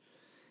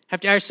 have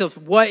to ask yourself,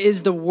 what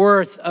is the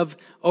worth of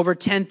over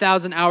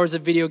 10,000 hours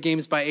of video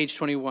games by age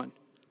 21?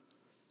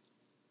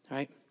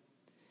 Right?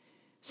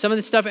 Some of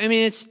the stuff, I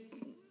think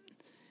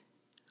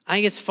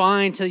it's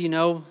fine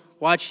to,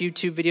 watch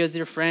YouTube videos with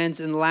your friends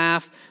and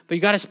laugh, but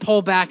you got to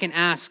pull back and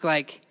ask,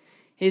 like,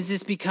 is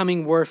this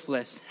becoming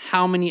worthless?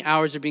 How many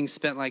hours are being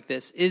spent like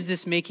this? Is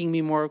this making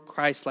me more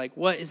Christ-like?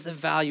 What is the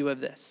value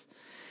of this?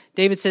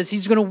 David says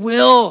he's going to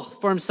will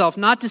for himself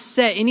not to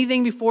set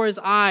anything before his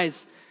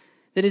eyes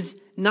that is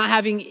not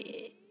having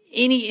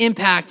any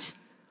impact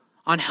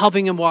on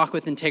helping him walk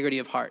with integrity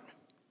of heart.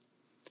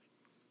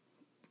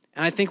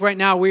 And I think right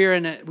now we are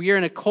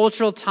in a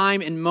cultural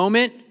time and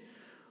moment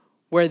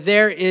where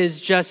there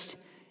is just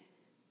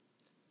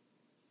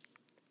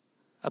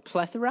a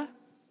plethora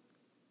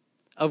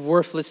of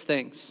worthless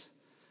things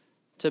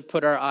to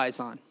put our eyes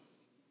on.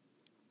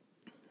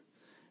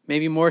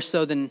 Maybe more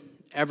so than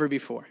ever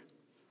before.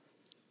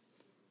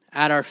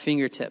 At our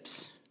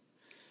fingertips.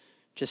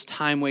 Just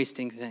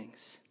time-wasting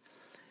things.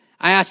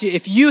 I ask you,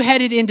 if you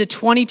headed into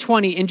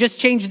 2020 and just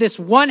changed this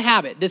one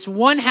habit,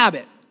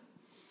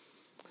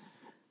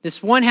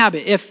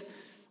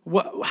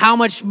 how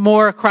much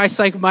more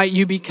Christ-like might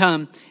you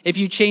become if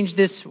you change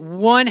this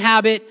one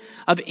habit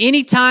of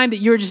any time that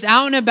you're just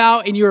out and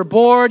about and you're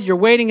bored, you're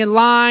waiting in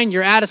line,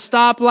 you're at a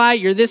stoplight,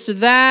 you're this or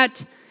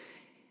that,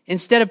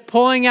 instead of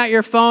pulling out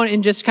your phone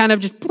and just kind of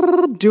just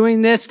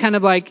doing this kind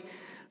of like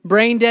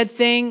brain dead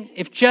thing,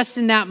 if just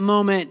in that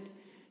moment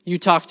you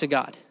talk to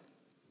God.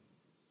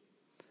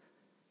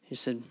 You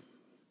said,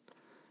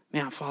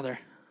 man, Father,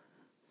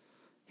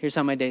 here's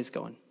how my day's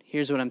going.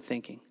 Here's what I'm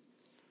thinking.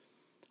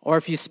 Or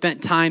if you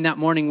spent time that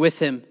morning with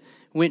him,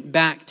 went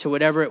back to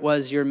whatever it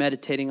was you're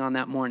meditating on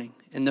that morning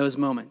in those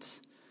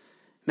moments.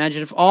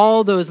 Imagine if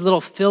all those little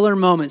filler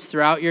moments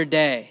throughout your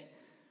day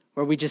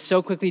where we just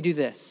so quickly do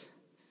this.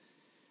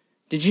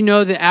 Did you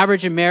know the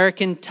average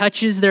American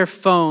touches their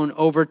phone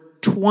over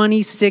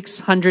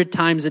 2,600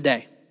 times a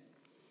day?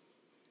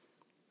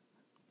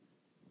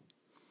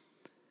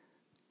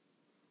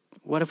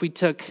 What if we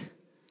took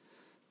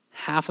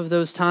half of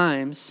those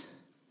times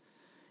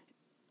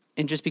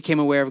and just became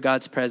aware of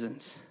God's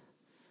presence?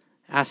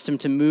 Asked him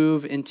to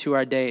move into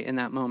our day in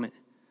that moment.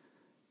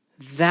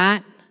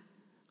 That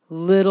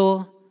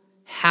little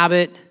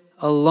habit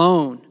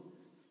alone,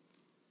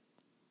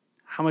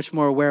 how much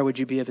more aware would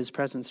you be of his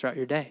presence throughout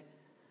your day?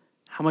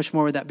 How much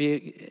more would that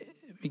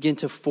begin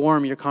to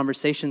form your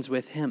conversations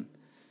with him?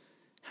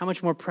 How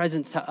much more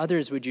present to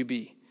others would you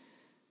be?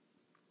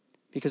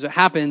 Because what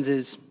happens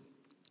is,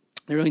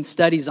 they're doing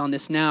studies on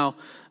this now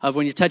of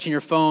when you're touching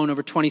your phone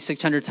over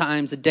 2,600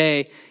 times a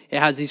day, it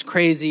has these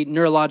crazy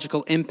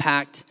neurological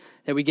impact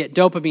that we get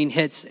dopamine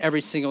hits every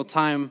single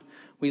time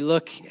we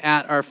look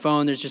at our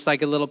phone. There's just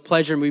like a little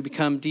pleasure and we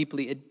become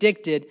deeply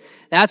addicted.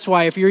 That's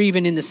why if you're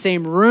even in the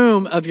same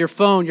room of your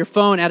phone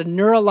at a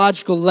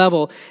neurological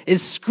level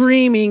is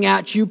screaming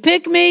at you,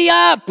 pick me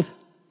up!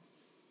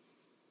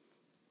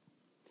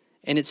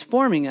 And it's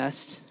forming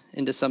us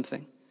into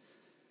something.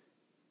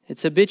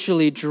 It's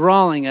habitually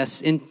drawing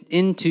us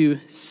into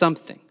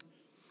something.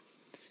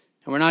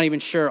 And we're not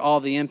even sure all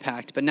the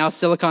impact. But now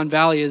Silicon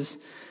Valley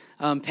is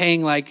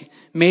paying like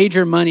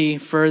major money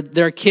for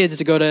their kids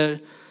to go to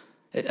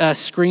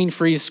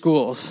screen-free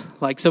schools.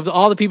 Like, so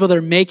all the people that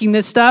are making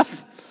this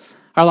stuff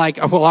are like,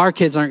 oh, well, our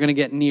kids aren't going to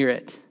get near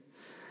it.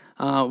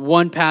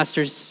 One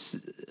pastor,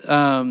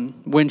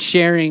 when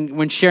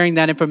sharing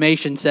that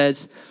information,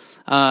 says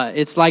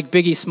it's like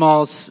Biggie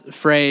Smalls'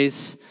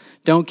 phrase,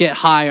 "Don't get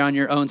high on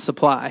your own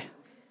supply."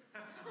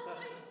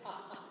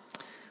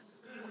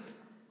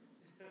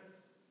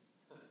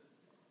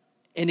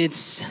 And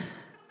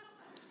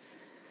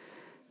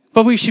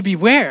but we should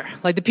beware.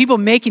 Like the people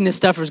making this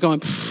stuff are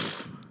going,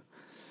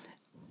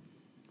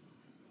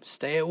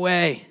 stay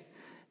away.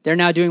 They're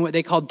now doing what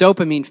they call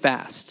dopamine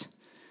fast.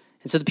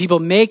 And so the people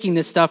making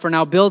this stuff are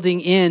now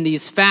building in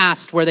these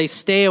fasts where they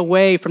stay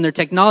away from their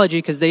technology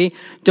because they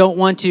don't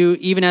want to,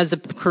 even as the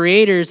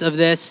creators of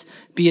this,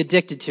 be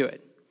addicted to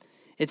it.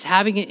 It's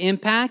having an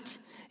impact.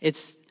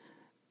 It's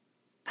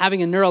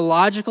having a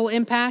neurological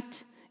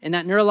impact. And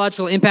that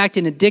neurological impact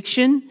in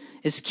addiction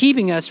is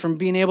keeping us from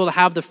being able to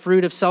have the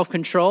fruit of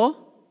self-control,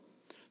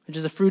 which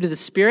is a fruit of the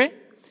Spirit.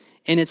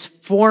 And it's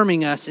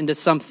forming us into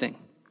something.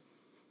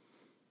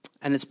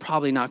 And it's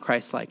probably not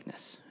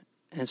Christ-likeness.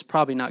 And it's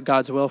probably not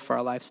God's will for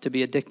our lives to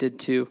be addicted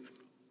to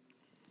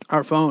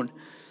our phone.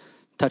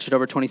 Touch it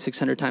over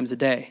 2,600 times a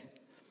day.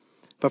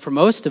 But for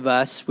most of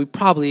us, we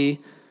probably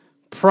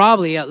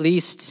at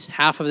least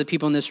half of the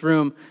people in this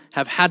room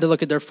have had to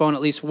look at their phone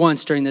at least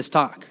once during this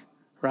talk,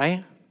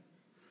 right?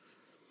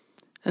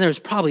 And there was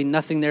probably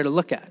nothing there to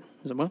look at.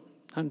 I said, well,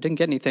 I didn't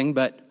get anything,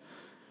 but,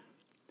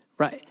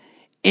 right.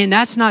 And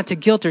that's not to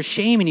guilt or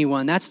shame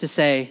anyone. That's to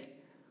say,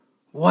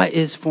 what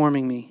is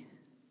forming me?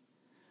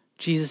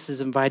 Jesus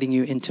is inviting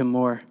you into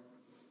more.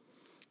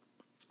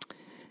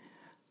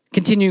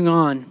 Continuing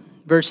on,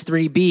 verse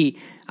 3b,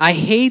 I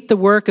hate the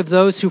work of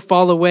those who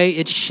fall away.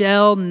 It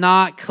shall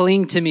not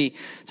cling to me.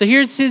 So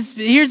here's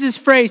his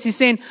phrase. He's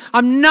saying,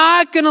 I'm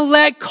not going to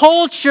let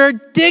culture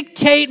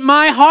dictate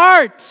my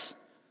heart.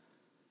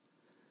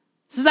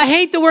 He says, I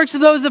hate the works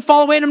of those that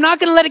fall away, and I'm not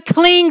going to let it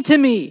cling to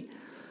me.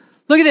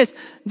 Look at this.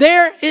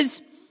 There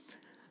is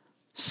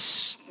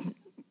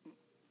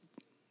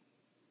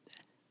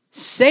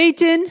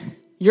Satan,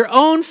 your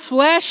own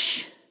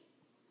flesh,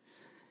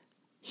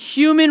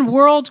 human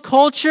world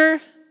culture,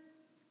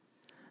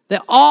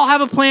 that all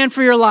have a plan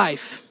for your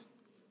life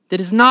that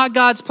is not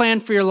God's plan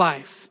for your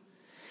life.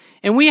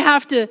 And we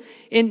have to,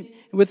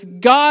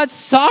 with God's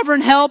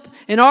sovereign help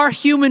and our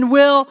human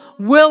will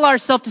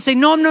ourselves to say,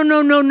 no,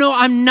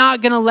 I'm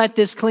not going to let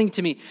this cling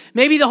to me.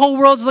 Maybe the whole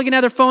world's looking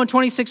at their phone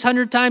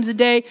 2,600 times a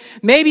day.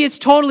 Maybe it's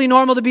totally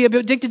normal to be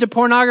addicted to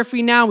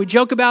pornography now. We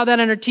joke about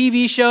that in our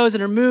TV shows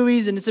and our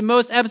movies, and it's in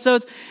most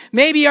episodes.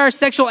 Maybe our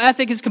sexual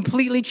ethic has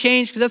completely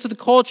changed because that's what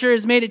the culture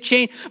has made it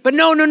change. But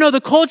no,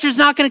 the culture's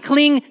not going to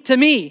cling to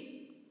me.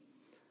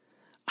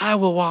 I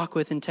will walk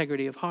with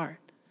integrity of heart.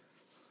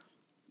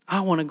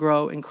 I want to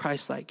grow in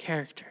Christ-like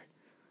character.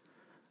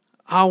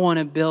 I want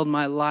to build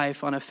my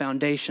life on a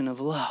foundation of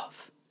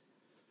love.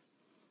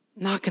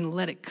 I'm not going to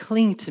let it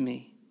cling to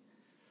me.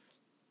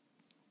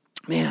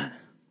 Men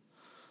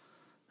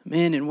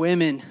and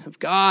women of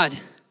God,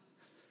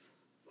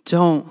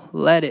 don't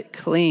let it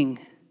cling.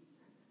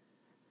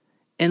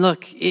 And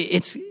look,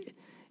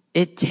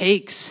 it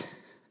takes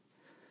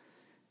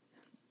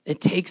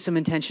some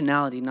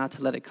intentionality not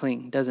to let it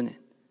cling, doesn't it?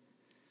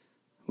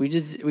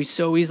 We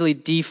so easily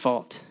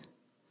default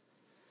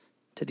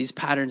to these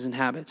patterns and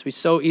habits. We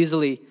so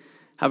easily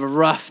have a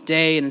rough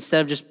day, and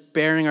instead of just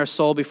bearing our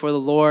soul before the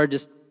Lord,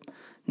 just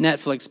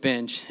Netflix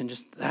binge, and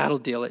just that'll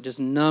deal it. Just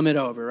numb it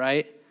over,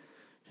 right?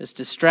 Just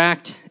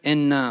distract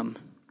and numb.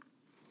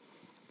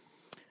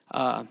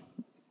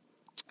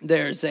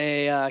 There's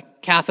a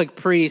Catholic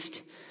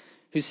priest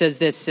who says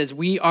this, says,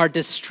 we are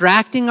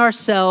distracting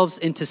ourselves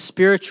into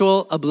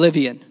spiritual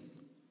oblivion.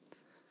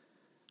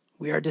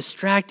 We are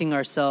distracting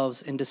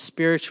ourselves into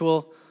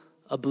spiritual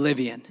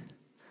oblivion.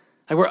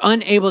 Like we're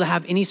unable to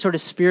have any sort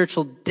of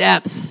spiritual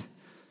depth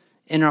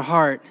in our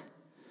heart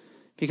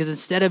because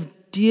instead of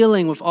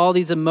dealing with all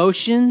these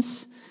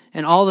emotions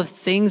and all the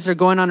things that are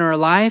going on in our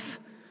life,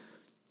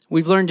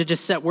 we've learned to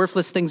just set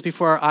worthless things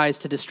before our eyes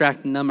to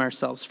distract and numb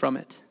ourselves from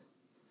it.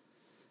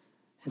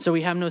 And so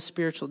we have no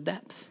spiritual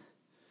depth.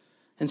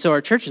 And so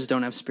our churches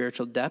don't have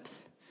spiritual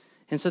depth.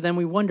 And so then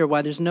we wonder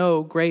why there's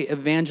no great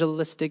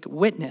evangelistic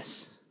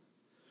witness.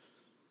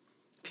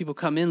 People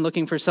come in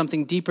looking for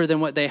something deeper than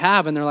what they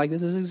have, and they're like,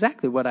 this is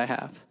exactly what I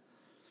have.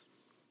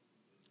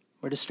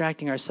 We're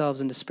distracting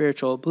ourselves into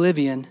spiritual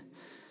oblivion.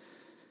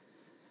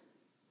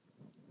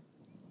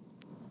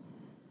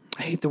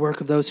 I hate the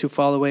work of those who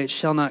fall away. It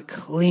shall not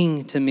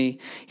cling to me.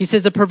 He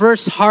says, a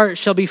perverse heart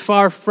shall be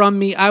far from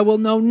me. I will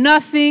know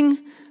nothing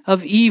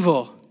of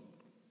evil.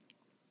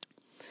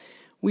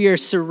 We are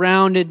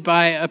surrounded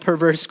by a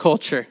perverse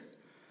culture.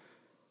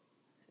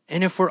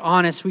 And if we're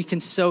honest, we can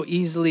so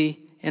easily,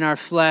 in our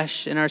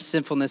flesh, in our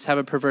sinfulness, have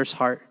a perverse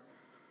heart.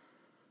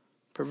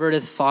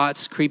 Perverted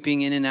thoughts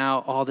creeping in and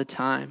out all the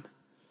time.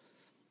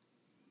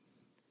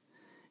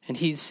 And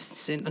he's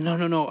saying,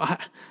 no,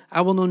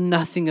 I will know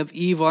nothing of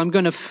evil. I'm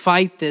going to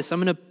fight this. I'm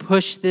going to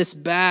push this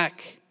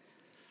back.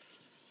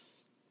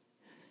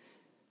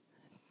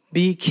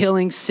 Be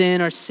killing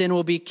sin, or sin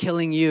will be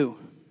killing you.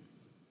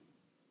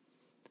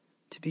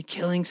 To be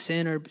killing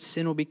sin, or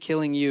sin will be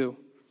killing you.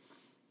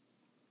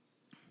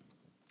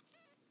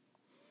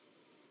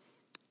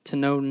 To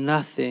know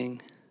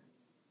nothing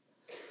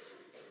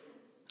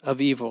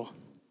of evil.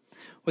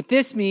 What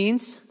this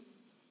means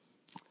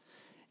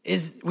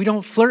is we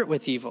don't flirt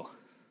with evil.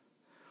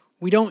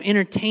 We don't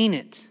entertain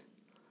it.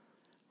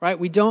 Right?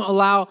 We don't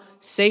allow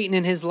Satan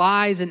and his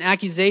lies and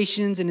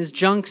accusations and his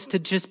junks to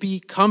just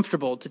be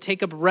comfortable, to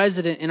take up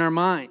resident in our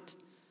mind.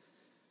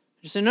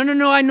 Just say,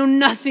 no, I know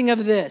nothing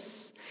of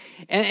this.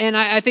 And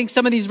I think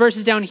some of these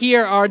verses down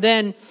here are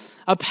then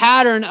a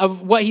pattern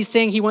of what he's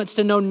saying he wants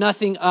to know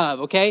nothing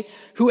of, okay?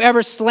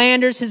 Whoever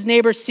slanders his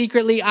neighbor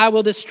secretly, I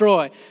will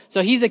destroy.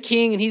 So he's a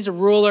king and he's a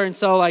ruler, and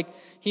so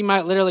he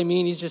might literally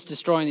mean he's just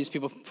destroying these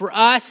people. For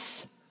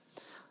us,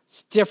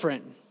 it's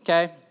different,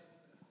 okay?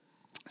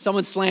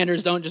 Someone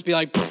slanders, don't just be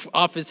like,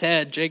 off his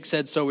head. Jake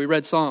said so. We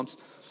read Psalms.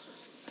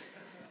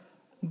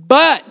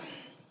 But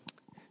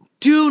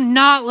do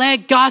not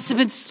let gossip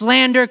and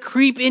slander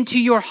creep into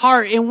your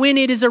heart. And when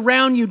it is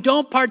around you,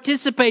 don't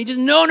participate. Just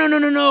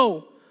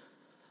no.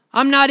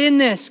 I'm not in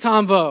this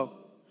convo.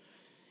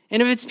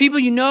 And if it's people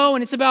you know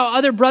and it's about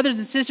other brothers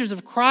and sisters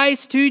of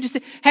Christ too, just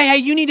say, hey,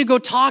 you need to go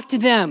talk to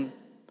them.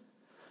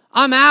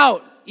 I'm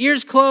out.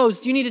 ears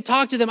closed. You need to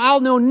talk to them.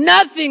 I'll know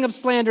nothing of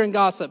slander and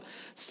gossip.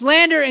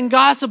 Slander and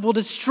gossip will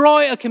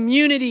destroy a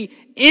community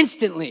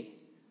instantly.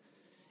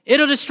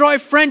 It'll destroy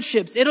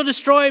friendships. It'll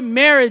destroy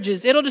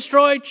marriages. It'll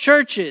destroy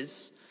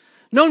churches.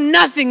 Know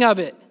nothing of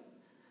it.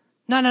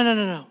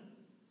 No.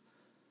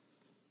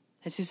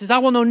 As he says, I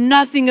will know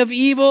nothing of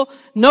evil.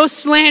 No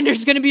slander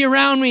is going to be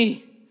around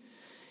me.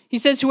 He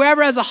says,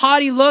 whoever has a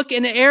haughty look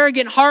and an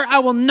arrogant heart, I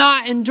will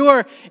not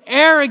endure.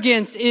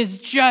 Arrogance is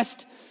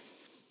just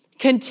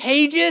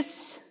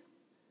contagious,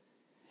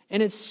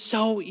 and it's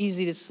so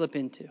easy to slip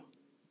into.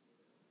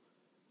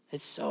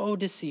 It's so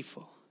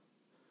deceitful.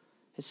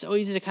 It's so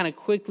easy to kind of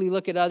quickly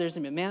look at others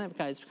and be, man, that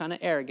guy's kind of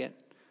arrogant.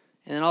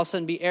 And then all of a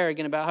sudden be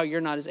arrogant about how you're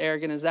not as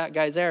arrogant as that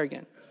guy's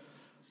arrogant.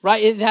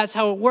 Right? That's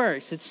how it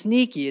works. It's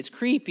sneaky. It's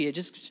creepy.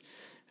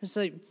 It's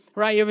like,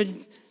 right, you ever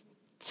just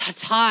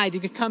tithe. You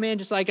can come in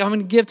just like, I'm going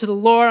to give to the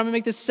Lord. I'm going to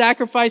make this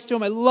sacrifice to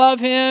him. I love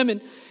him.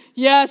 And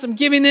yes, I'm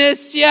giving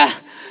this. Yeah.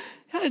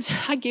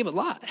 I gave a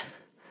lot.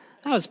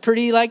 I was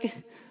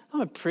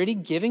I'm a pretty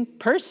giving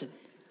person.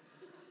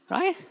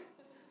 Right?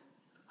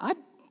 I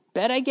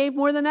bet I gave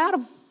more than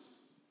Adam.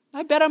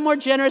 I bet I'm more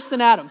generous than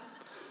Adam.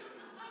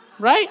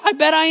 Right? I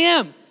bet I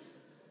am.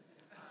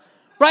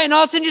 Right? And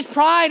all of a sudden just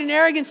pride and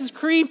arrogance has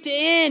creeped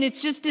in.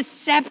 It's just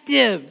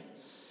deceptive.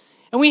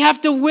 And we have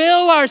to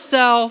will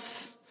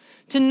ourselves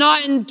to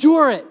not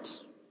endure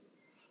it.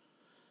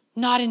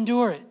 Not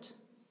endure it.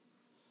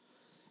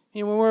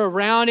 When we're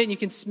around it and you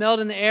can smell it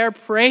in the air,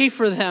 pray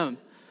for them.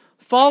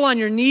 Fall on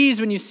your knees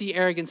when you see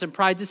arrogance and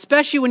pride,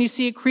 especially when you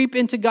see it creep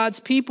into God's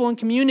people and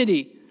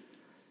community.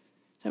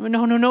 Say,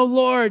 no,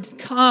 Lord,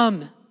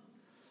 come.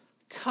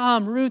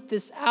 Come, root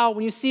this out.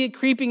 When you see it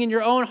creeping in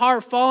your own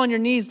heart, fall on your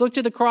knees, look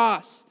to the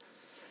cross.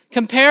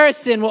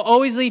 Comparison will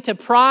always lead to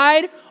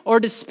pride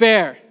or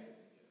despair.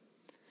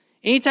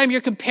 Anytime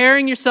you're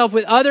comparing yourself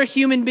with other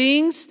human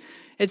beings,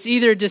 it's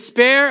either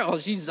despair. Oh,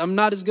 Jesus, I'm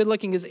not as good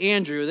looking as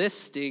Andrew. This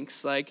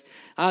stinks.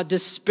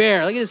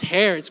 Despair. Look at his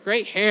hair. It's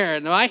great hair.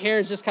 And my hair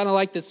is just kind of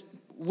like this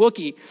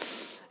Wookiee.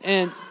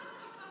 And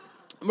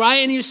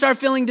you start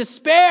feeling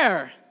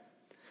despair.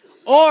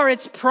 Or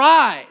it's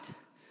pride.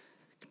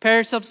 Compare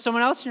yourself to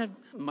someone else, you're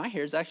like, my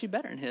hair is actually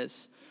better than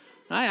his.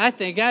 I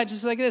think,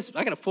 just like this,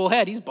 I got a full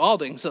head, he's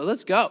balding, so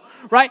let's go.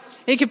 Right?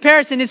 In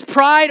comparison, it's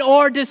pride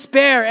or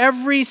despair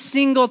every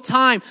single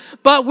time.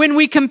 But when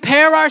we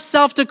compare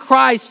ourselves to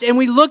Christ and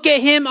we look at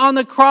him on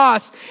the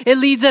cross, it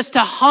leads us to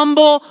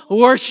humble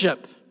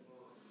worship.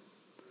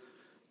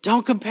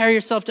 Don't compare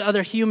yourself to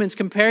other humans.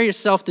 Compare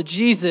yourself to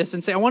Jesus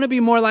and say, I want to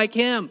be more like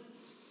him.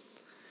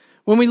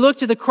 When we look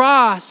to the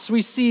cross,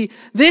 we see,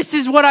 this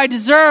is what I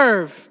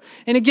deserve.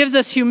 And it gives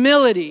us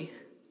humility.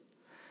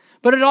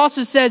 But it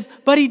also says,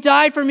 but he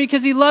died for me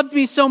because he loved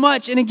me so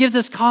much. And it gives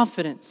us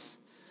confidence.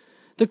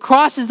 The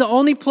cross is the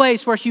only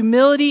place where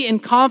humility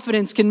and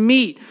confidence can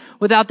meet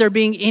without there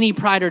being any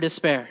pride or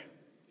despair.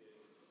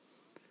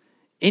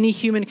 Any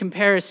human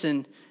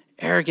comparison,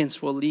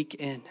 arrogance will leak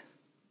in.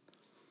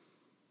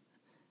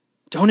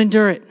 Don't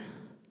endure it.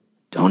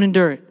 Don't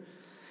endure it.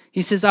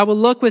 He says, I will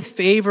look with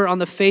favor on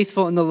the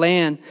faithful in the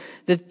land,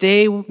 that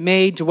they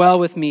may dwell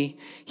with me.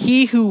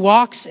 He who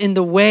walks in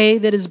the way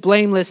that is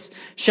blameless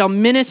shall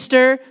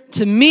minister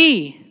to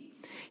me.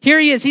 Here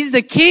he is. He's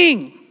the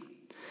king.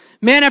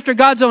 Man after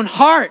God's own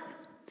heart.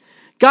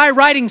 Guy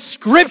writing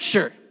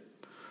scripture.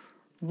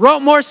 Wrote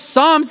more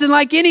Psalms than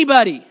like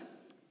anybody.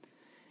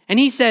 And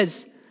he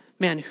says,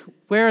 man,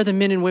 where are the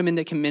men and women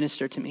that can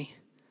minister to me?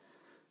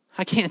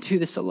 I can't do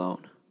this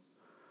alone.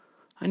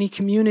 I need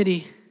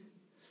community.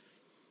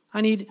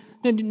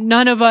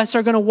 None of us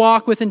are going to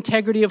walk with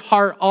integrity of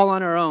heart all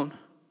on our own.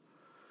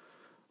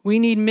 We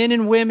need men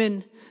and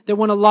women that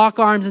want to lock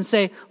arms and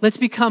say, let's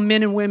become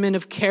men and women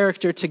of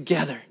character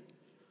together.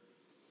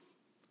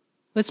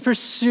 Let's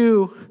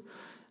pursue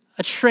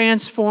a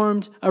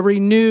transformed, a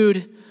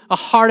renewed, a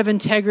heart of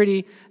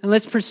integrity, and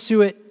let's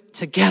pursue it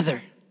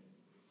together.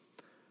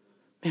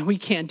 Man, we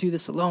can't do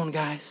this alone,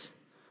 guys.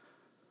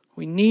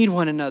 We need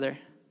one another.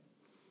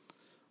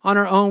 On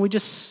our own, we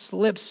just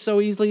slip so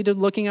easily to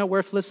looking at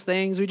worthless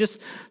things. We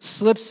just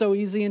slip so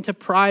easily into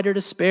pride or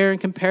despair and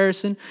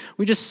comparison.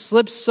 We just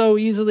slip so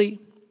easily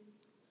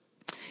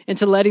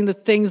into letting the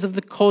things of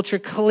the culture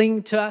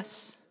cling to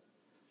us.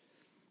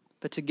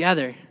 But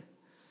together,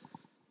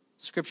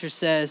 Scripture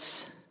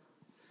says,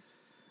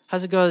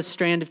 how's it go? The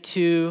strand of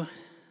 2,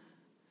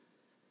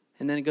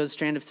 and then it goes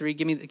strand of 3.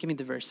 Give me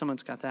the verse.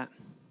 Someone's got that.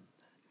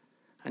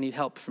 I need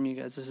help from you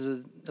guys. This is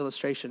an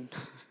illustration.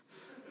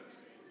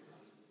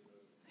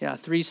 Yeah,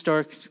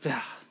 3-stored.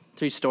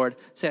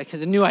 See, I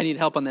knew I need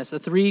help on this. A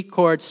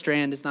 3-cord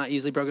strand is not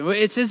easily broken.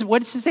 It says,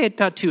 what does it say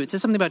about 2? It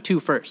says something about 2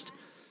 first.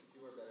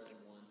 You are better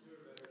than one.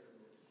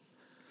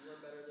 You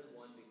are better than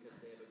one because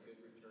they have a good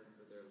return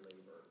for their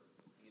labor.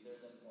 Either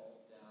of them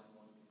falls down,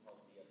 one can help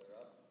the other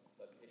up,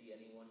 but pity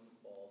anyone who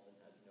falls and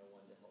has no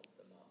one to help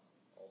them up.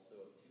 Also,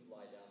 if 2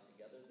 lie down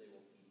together, they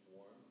will keep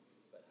warm.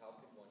 But how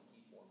can one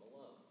keep warm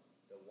alone?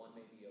 Though one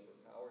may be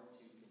overpowered,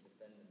 2 can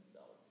defend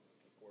themselves.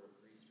 The cord of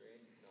 3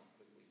 strands is not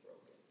quickly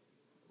broken.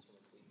 It's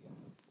from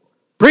Ecclesiastes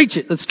 4. Preach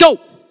it. Let's go.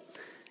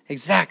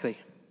 Exactly.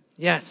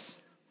 Yes.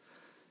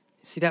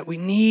 See that? We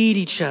need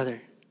each other.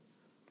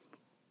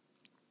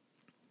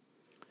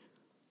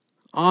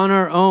 On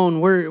our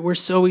own, we're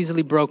so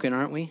easily broken,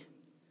 aren't we?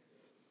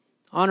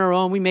 On our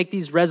own, we make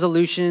these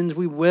resolutions,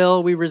 we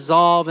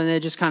resolve, and then it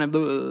just kind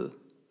of...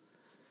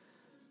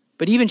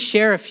 But even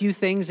share a few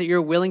things that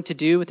you're willing to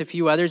do with a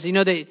few others. You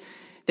know,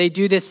 they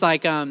do this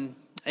like,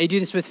 they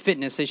do this with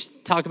fitness. They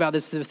talk about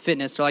this with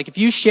fitness. They're like, if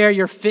you share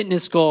your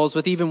fitness goals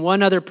with even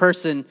one other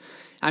person,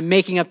 I'm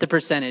making up the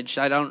percentage.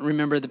 I don't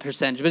remember the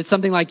percentage, but it's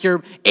something like you're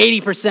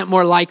 80%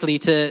 more likely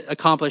to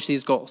accomplish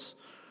these goals,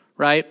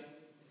 right?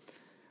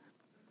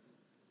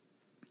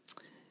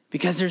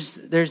 Because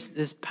there's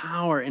this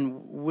power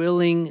in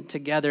willing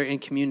together in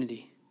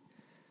community.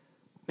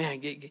 Man,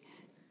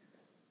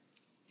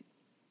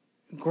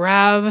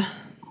 grab.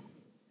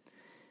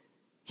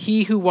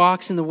 He who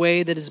walks in the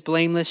way that is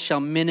blameless shall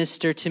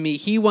minister to me.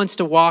 He wants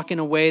to walk in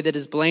a way that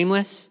is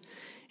blameless.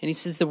 And he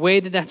says the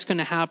way that that's going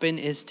to happen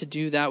is to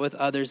do that with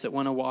others that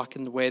want to walk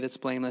in the way that's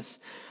blameless.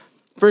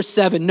 Verse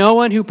 7, no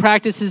one who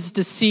practices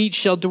deceit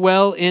shall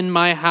dwell in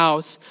my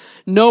house.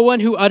 No one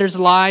who utters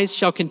lies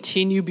shall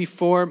continue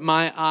before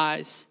my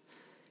eyes.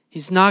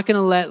 He's not going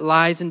to let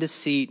lies and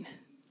deceit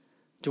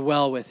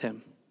dwell with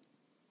him.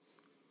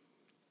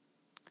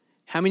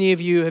 How many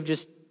of you have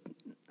just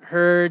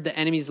heard the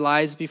enemy's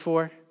lies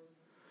before?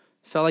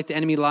 Felt like the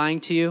enemy lying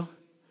to you?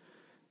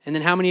 And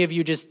then how many of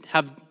you just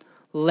have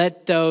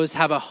let those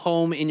have a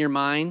home in your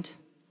mind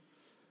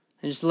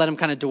and just let them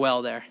kind of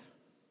dwell there?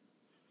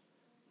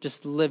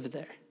 Just live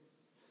there.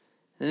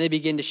 And they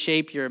begin to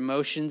shape your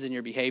emotions and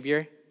your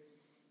behavior.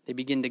 They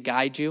begin to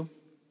guide you.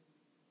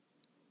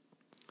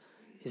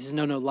 He says,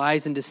 no,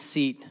 lies and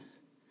deceit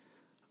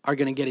are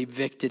going to get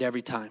evicted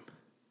every time.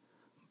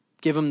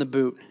 Give them the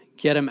boot.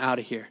 Get them out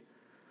of here.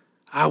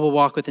 I will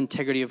walk with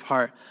integrity of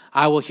heart.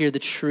 I will hear the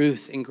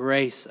truth and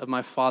grace of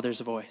my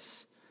Father's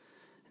voice.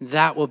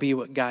 That will be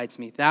what guides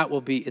me. That will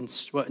be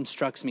what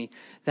instructs me.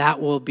 That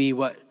will be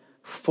what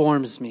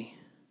forms me.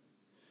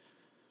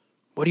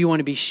 What do you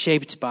want to be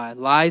shaped by?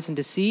 Lies and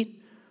deceit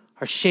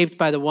are shaped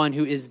by the one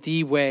who is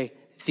the way,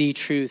 the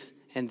truth,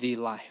 and the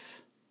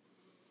life.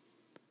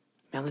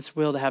 Man, let's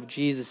will to have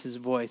Jesus'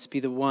 voice be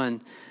the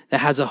one that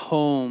has a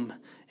home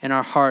in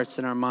our hearts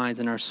and our minds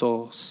and our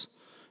souls.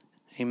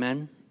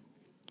 Amen.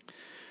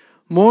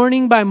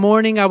 Morning by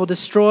morning, I will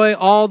destroy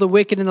all the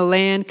wicked in the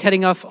land,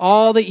 cutting off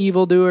all the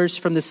evildoers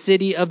from the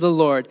city of the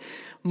Lord.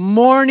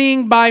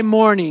 Morning by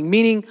morning,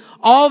 meaning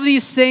all of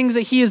these things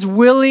that he is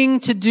willing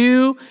to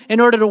do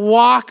in order to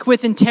walk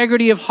with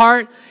integrity of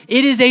heart.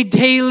 It is a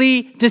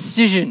daily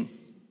decision.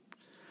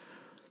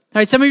 All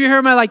right, some of you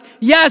heard me like,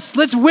 yes,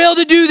 let's will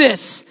to do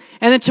this.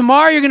 And then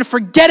tomorrow you're going to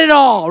forget it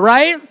all,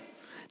 right?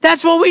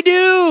 That's what we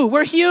do.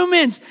 We're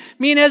humans.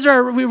 Me and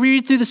Ezra, we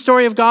read through the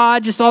story of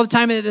God just all the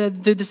time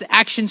through this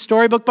action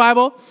storybook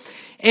Bible.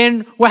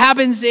 And what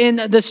happens in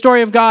the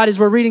story of God is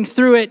we're reading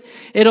through it.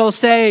 It'll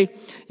say,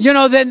 you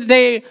know, then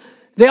they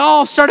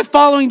all started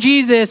following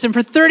Jesus. And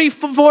for 30,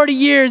 40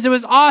 years, it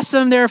was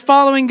awesome. They were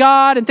following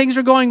God and things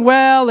were going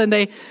well. And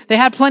they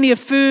had plenty of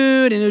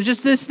food and it was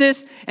just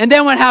this. And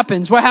then what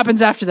happens? What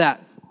happens after that?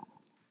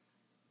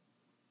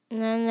 And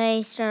then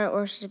they start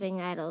worshiping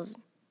idols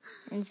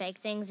and fake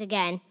things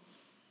again.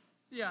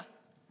 Yeah.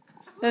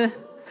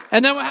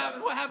 And then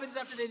what happens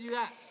after they do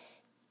that?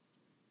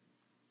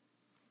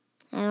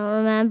 I don't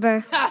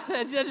remember.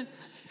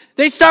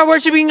 They start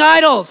worshiping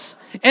idols.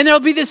 And there'll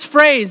be this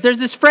phrase. There's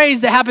this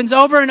phrase that happens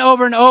over and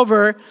over and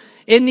over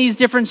in these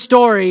different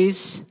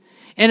stories.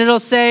 And it'll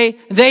say,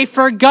 they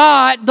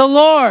forgot the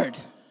Lord.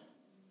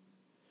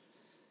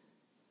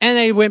 And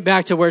they went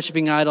back to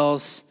worshiping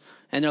idols.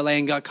 And their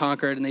land got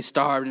conquered and they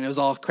starved and it was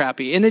all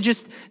crappy. And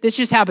this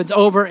just happens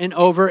over and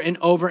over and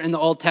over in the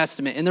Old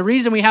Testament. And the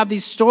reason we have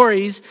these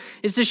stories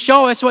is to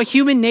show us what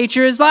human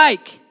nature is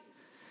like.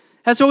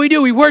 That's what we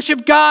do. We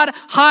worship God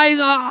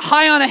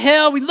high on a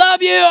hill. We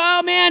love you.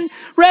 Oh man,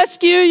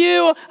 rescue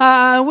you.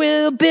 I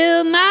will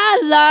build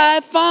my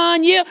life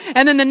on you.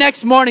 And then the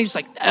next morning, just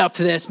like, up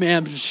to this,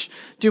 man.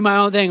 Do my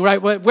own thing, right?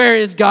 Where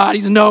is God?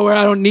 He's nowhere.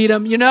 I don't need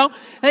him, you know?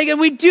 And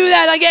we do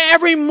that like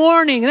every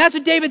morning. And that's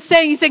what David's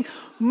saying. He's saying,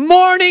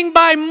 morning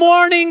by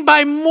morning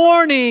by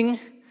morning,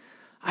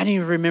 I need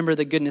to remember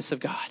the goodness of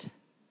God.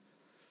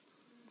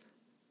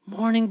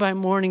 Morning by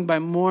morning by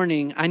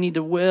morning, I need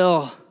to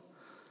will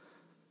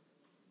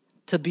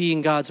to be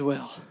in God's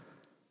will.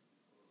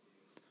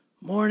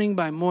 Morning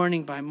by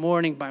morning by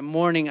morning by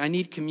morning, I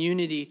need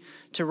community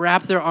to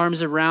wrap their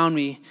arms around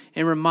me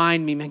and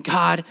remind me, man,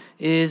 God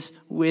is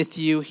with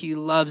you. He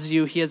loves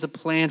you. He has a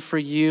plan for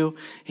you.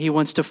 He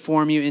wants to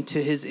form you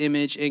into his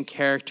image and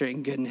character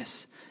and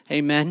goodness.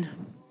 Amen.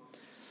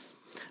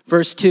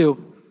 Verse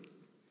 2,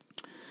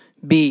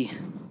 B.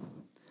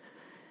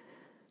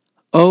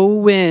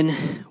 Oh,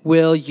 when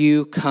will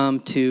you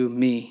come to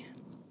me?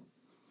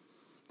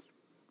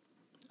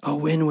 Oh,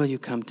 when will you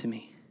come to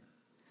me?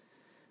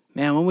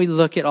 Man, when we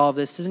look at all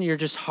this, doesn't your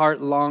just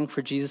heart long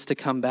for Jesus to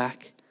come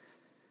back?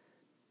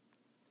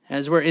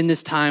 As we're in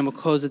this time, we'll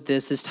close at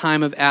this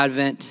time of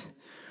Advent,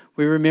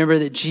 we remember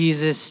that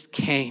Jesus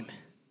came.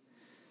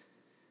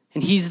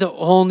 And he's the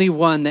only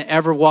one that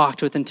ever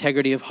walked with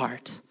integrity of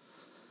heart,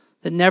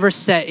 that never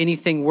set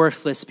anything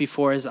worthless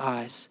before his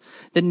eyes,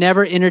 that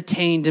never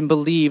entertained and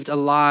believed a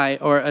lie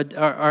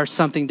or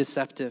something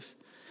deceptive.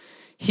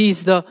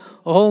 He's the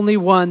only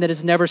one that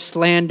has never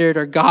slandered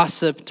or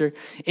gossiped or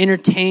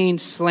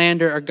entertained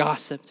slander or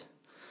gossiped.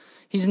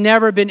 He's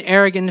never been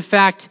arrogant. In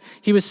fact,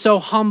 he was so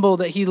humble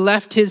that he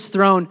left his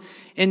throne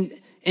and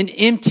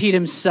emptied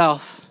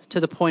himself to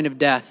the point of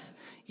death,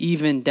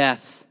 even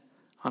death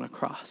on a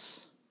cross.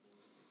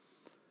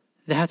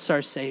 That's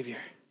our Savior.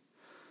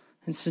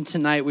 And so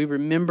tonight we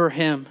remember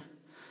him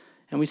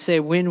and we say,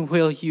 when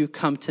will you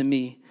come to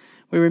me?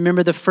 We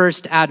remember the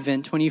first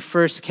Advent when he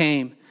first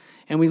came,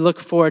 and we look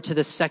forward to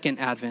the second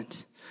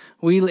Advent.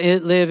 We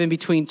live in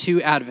between two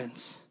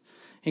Advents.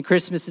 And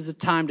Christmas is a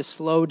time to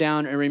slow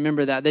down and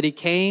remember that he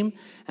came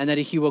and that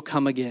he will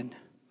come again.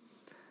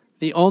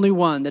 The only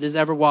one that has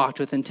ever walked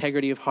with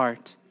integrity of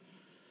heart.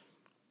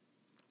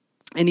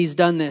 And he's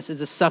done this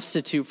as a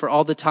substitute for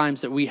all the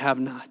times that we have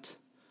not.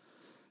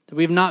 That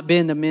we've not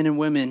been the men and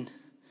women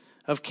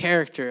of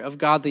character, of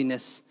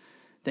godliness,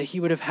 that he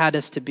would have had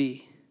us to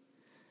be.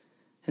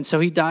 And so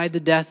he died the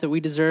death that we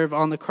deserve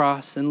on the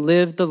cross and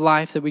lived the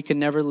life that we could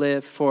never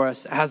live for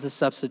us as a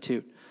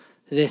substitute.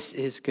 This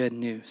is good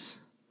news.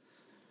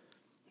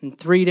 And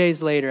 3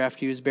 days later,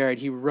 after he was buried,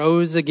 he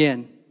rose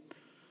again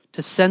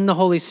to send the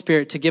Holy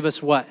Spirit to give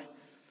us what?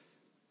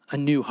 A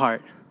new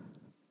heart.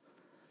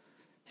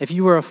 If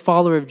you are a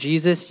follower of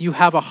Jesus, you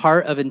have a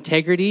heart of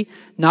integrity,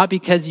 not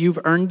because you've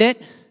earned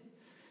it,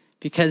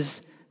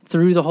 because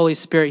through the Holy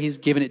Spirit, he's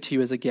given it to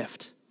you as a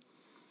gift.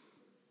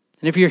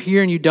 And if you're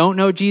here and you don't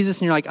know Jesus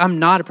and you're like, I'm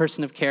not a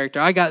person of character.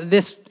 I got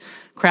this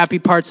crappy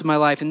parts of my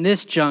life and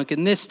this junk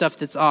and this stuff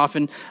that's off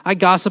and I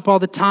gossip all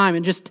the time,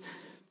 and just,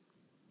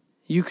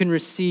 you can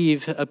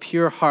receive a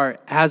pure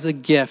heart as a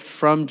gift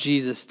from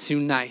Jesus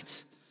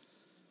tonight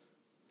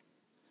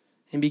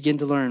and begin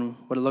to learn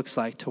what it looks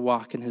like to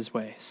walk in his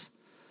ways.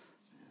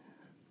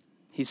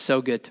 He's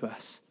so good to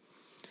us.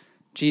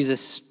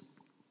 Jesus,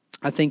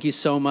 I thank you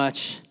so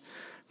much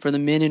for the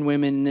men and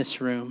women in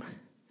this room.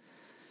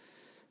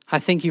 I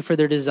thank you for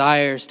their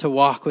desires to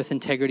walk with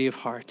integrity of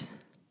heart.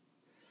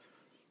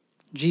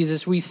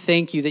 Jesus, we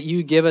thank you that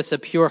you give us a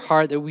pure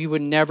heart that we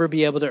would never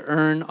be able to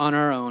earn on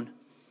our own.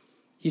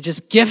 You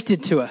just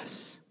gifted to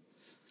us,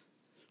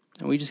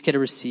 and we just get to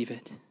receive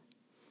it.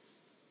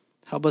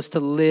 Help us to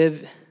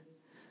live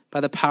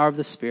by the power of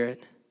the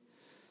Spirit,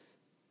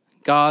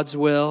 God's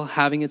will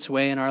having its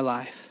way in our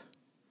life,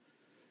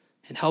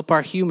 and help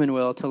our human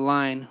will to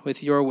line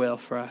with your will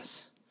for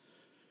us,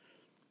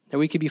 that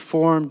we could be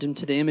formed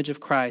into the image of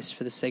Christ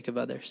for the sake of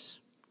others.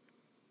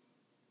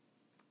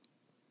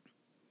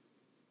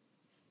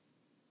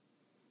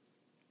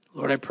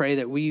 Lord, I pray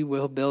that we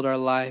will build our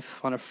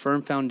life on a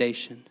firm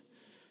foundation,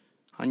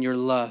 on your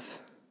love.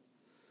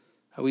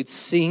 That we'd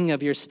sing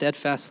of your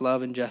steadfast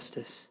love and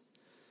justice,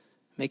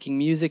 making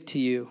music to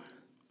you,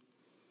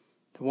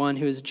 the one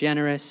who is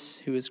generous,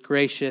 who is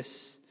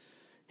gracious,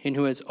 and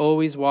who has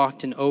always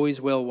walked and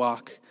always will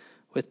walk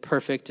with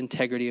perfect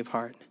integrity of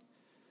heart.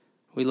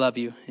 We love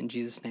you. In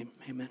Jesus' name,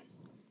 amen.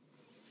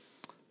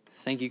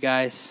 Thank you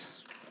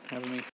guys for having me.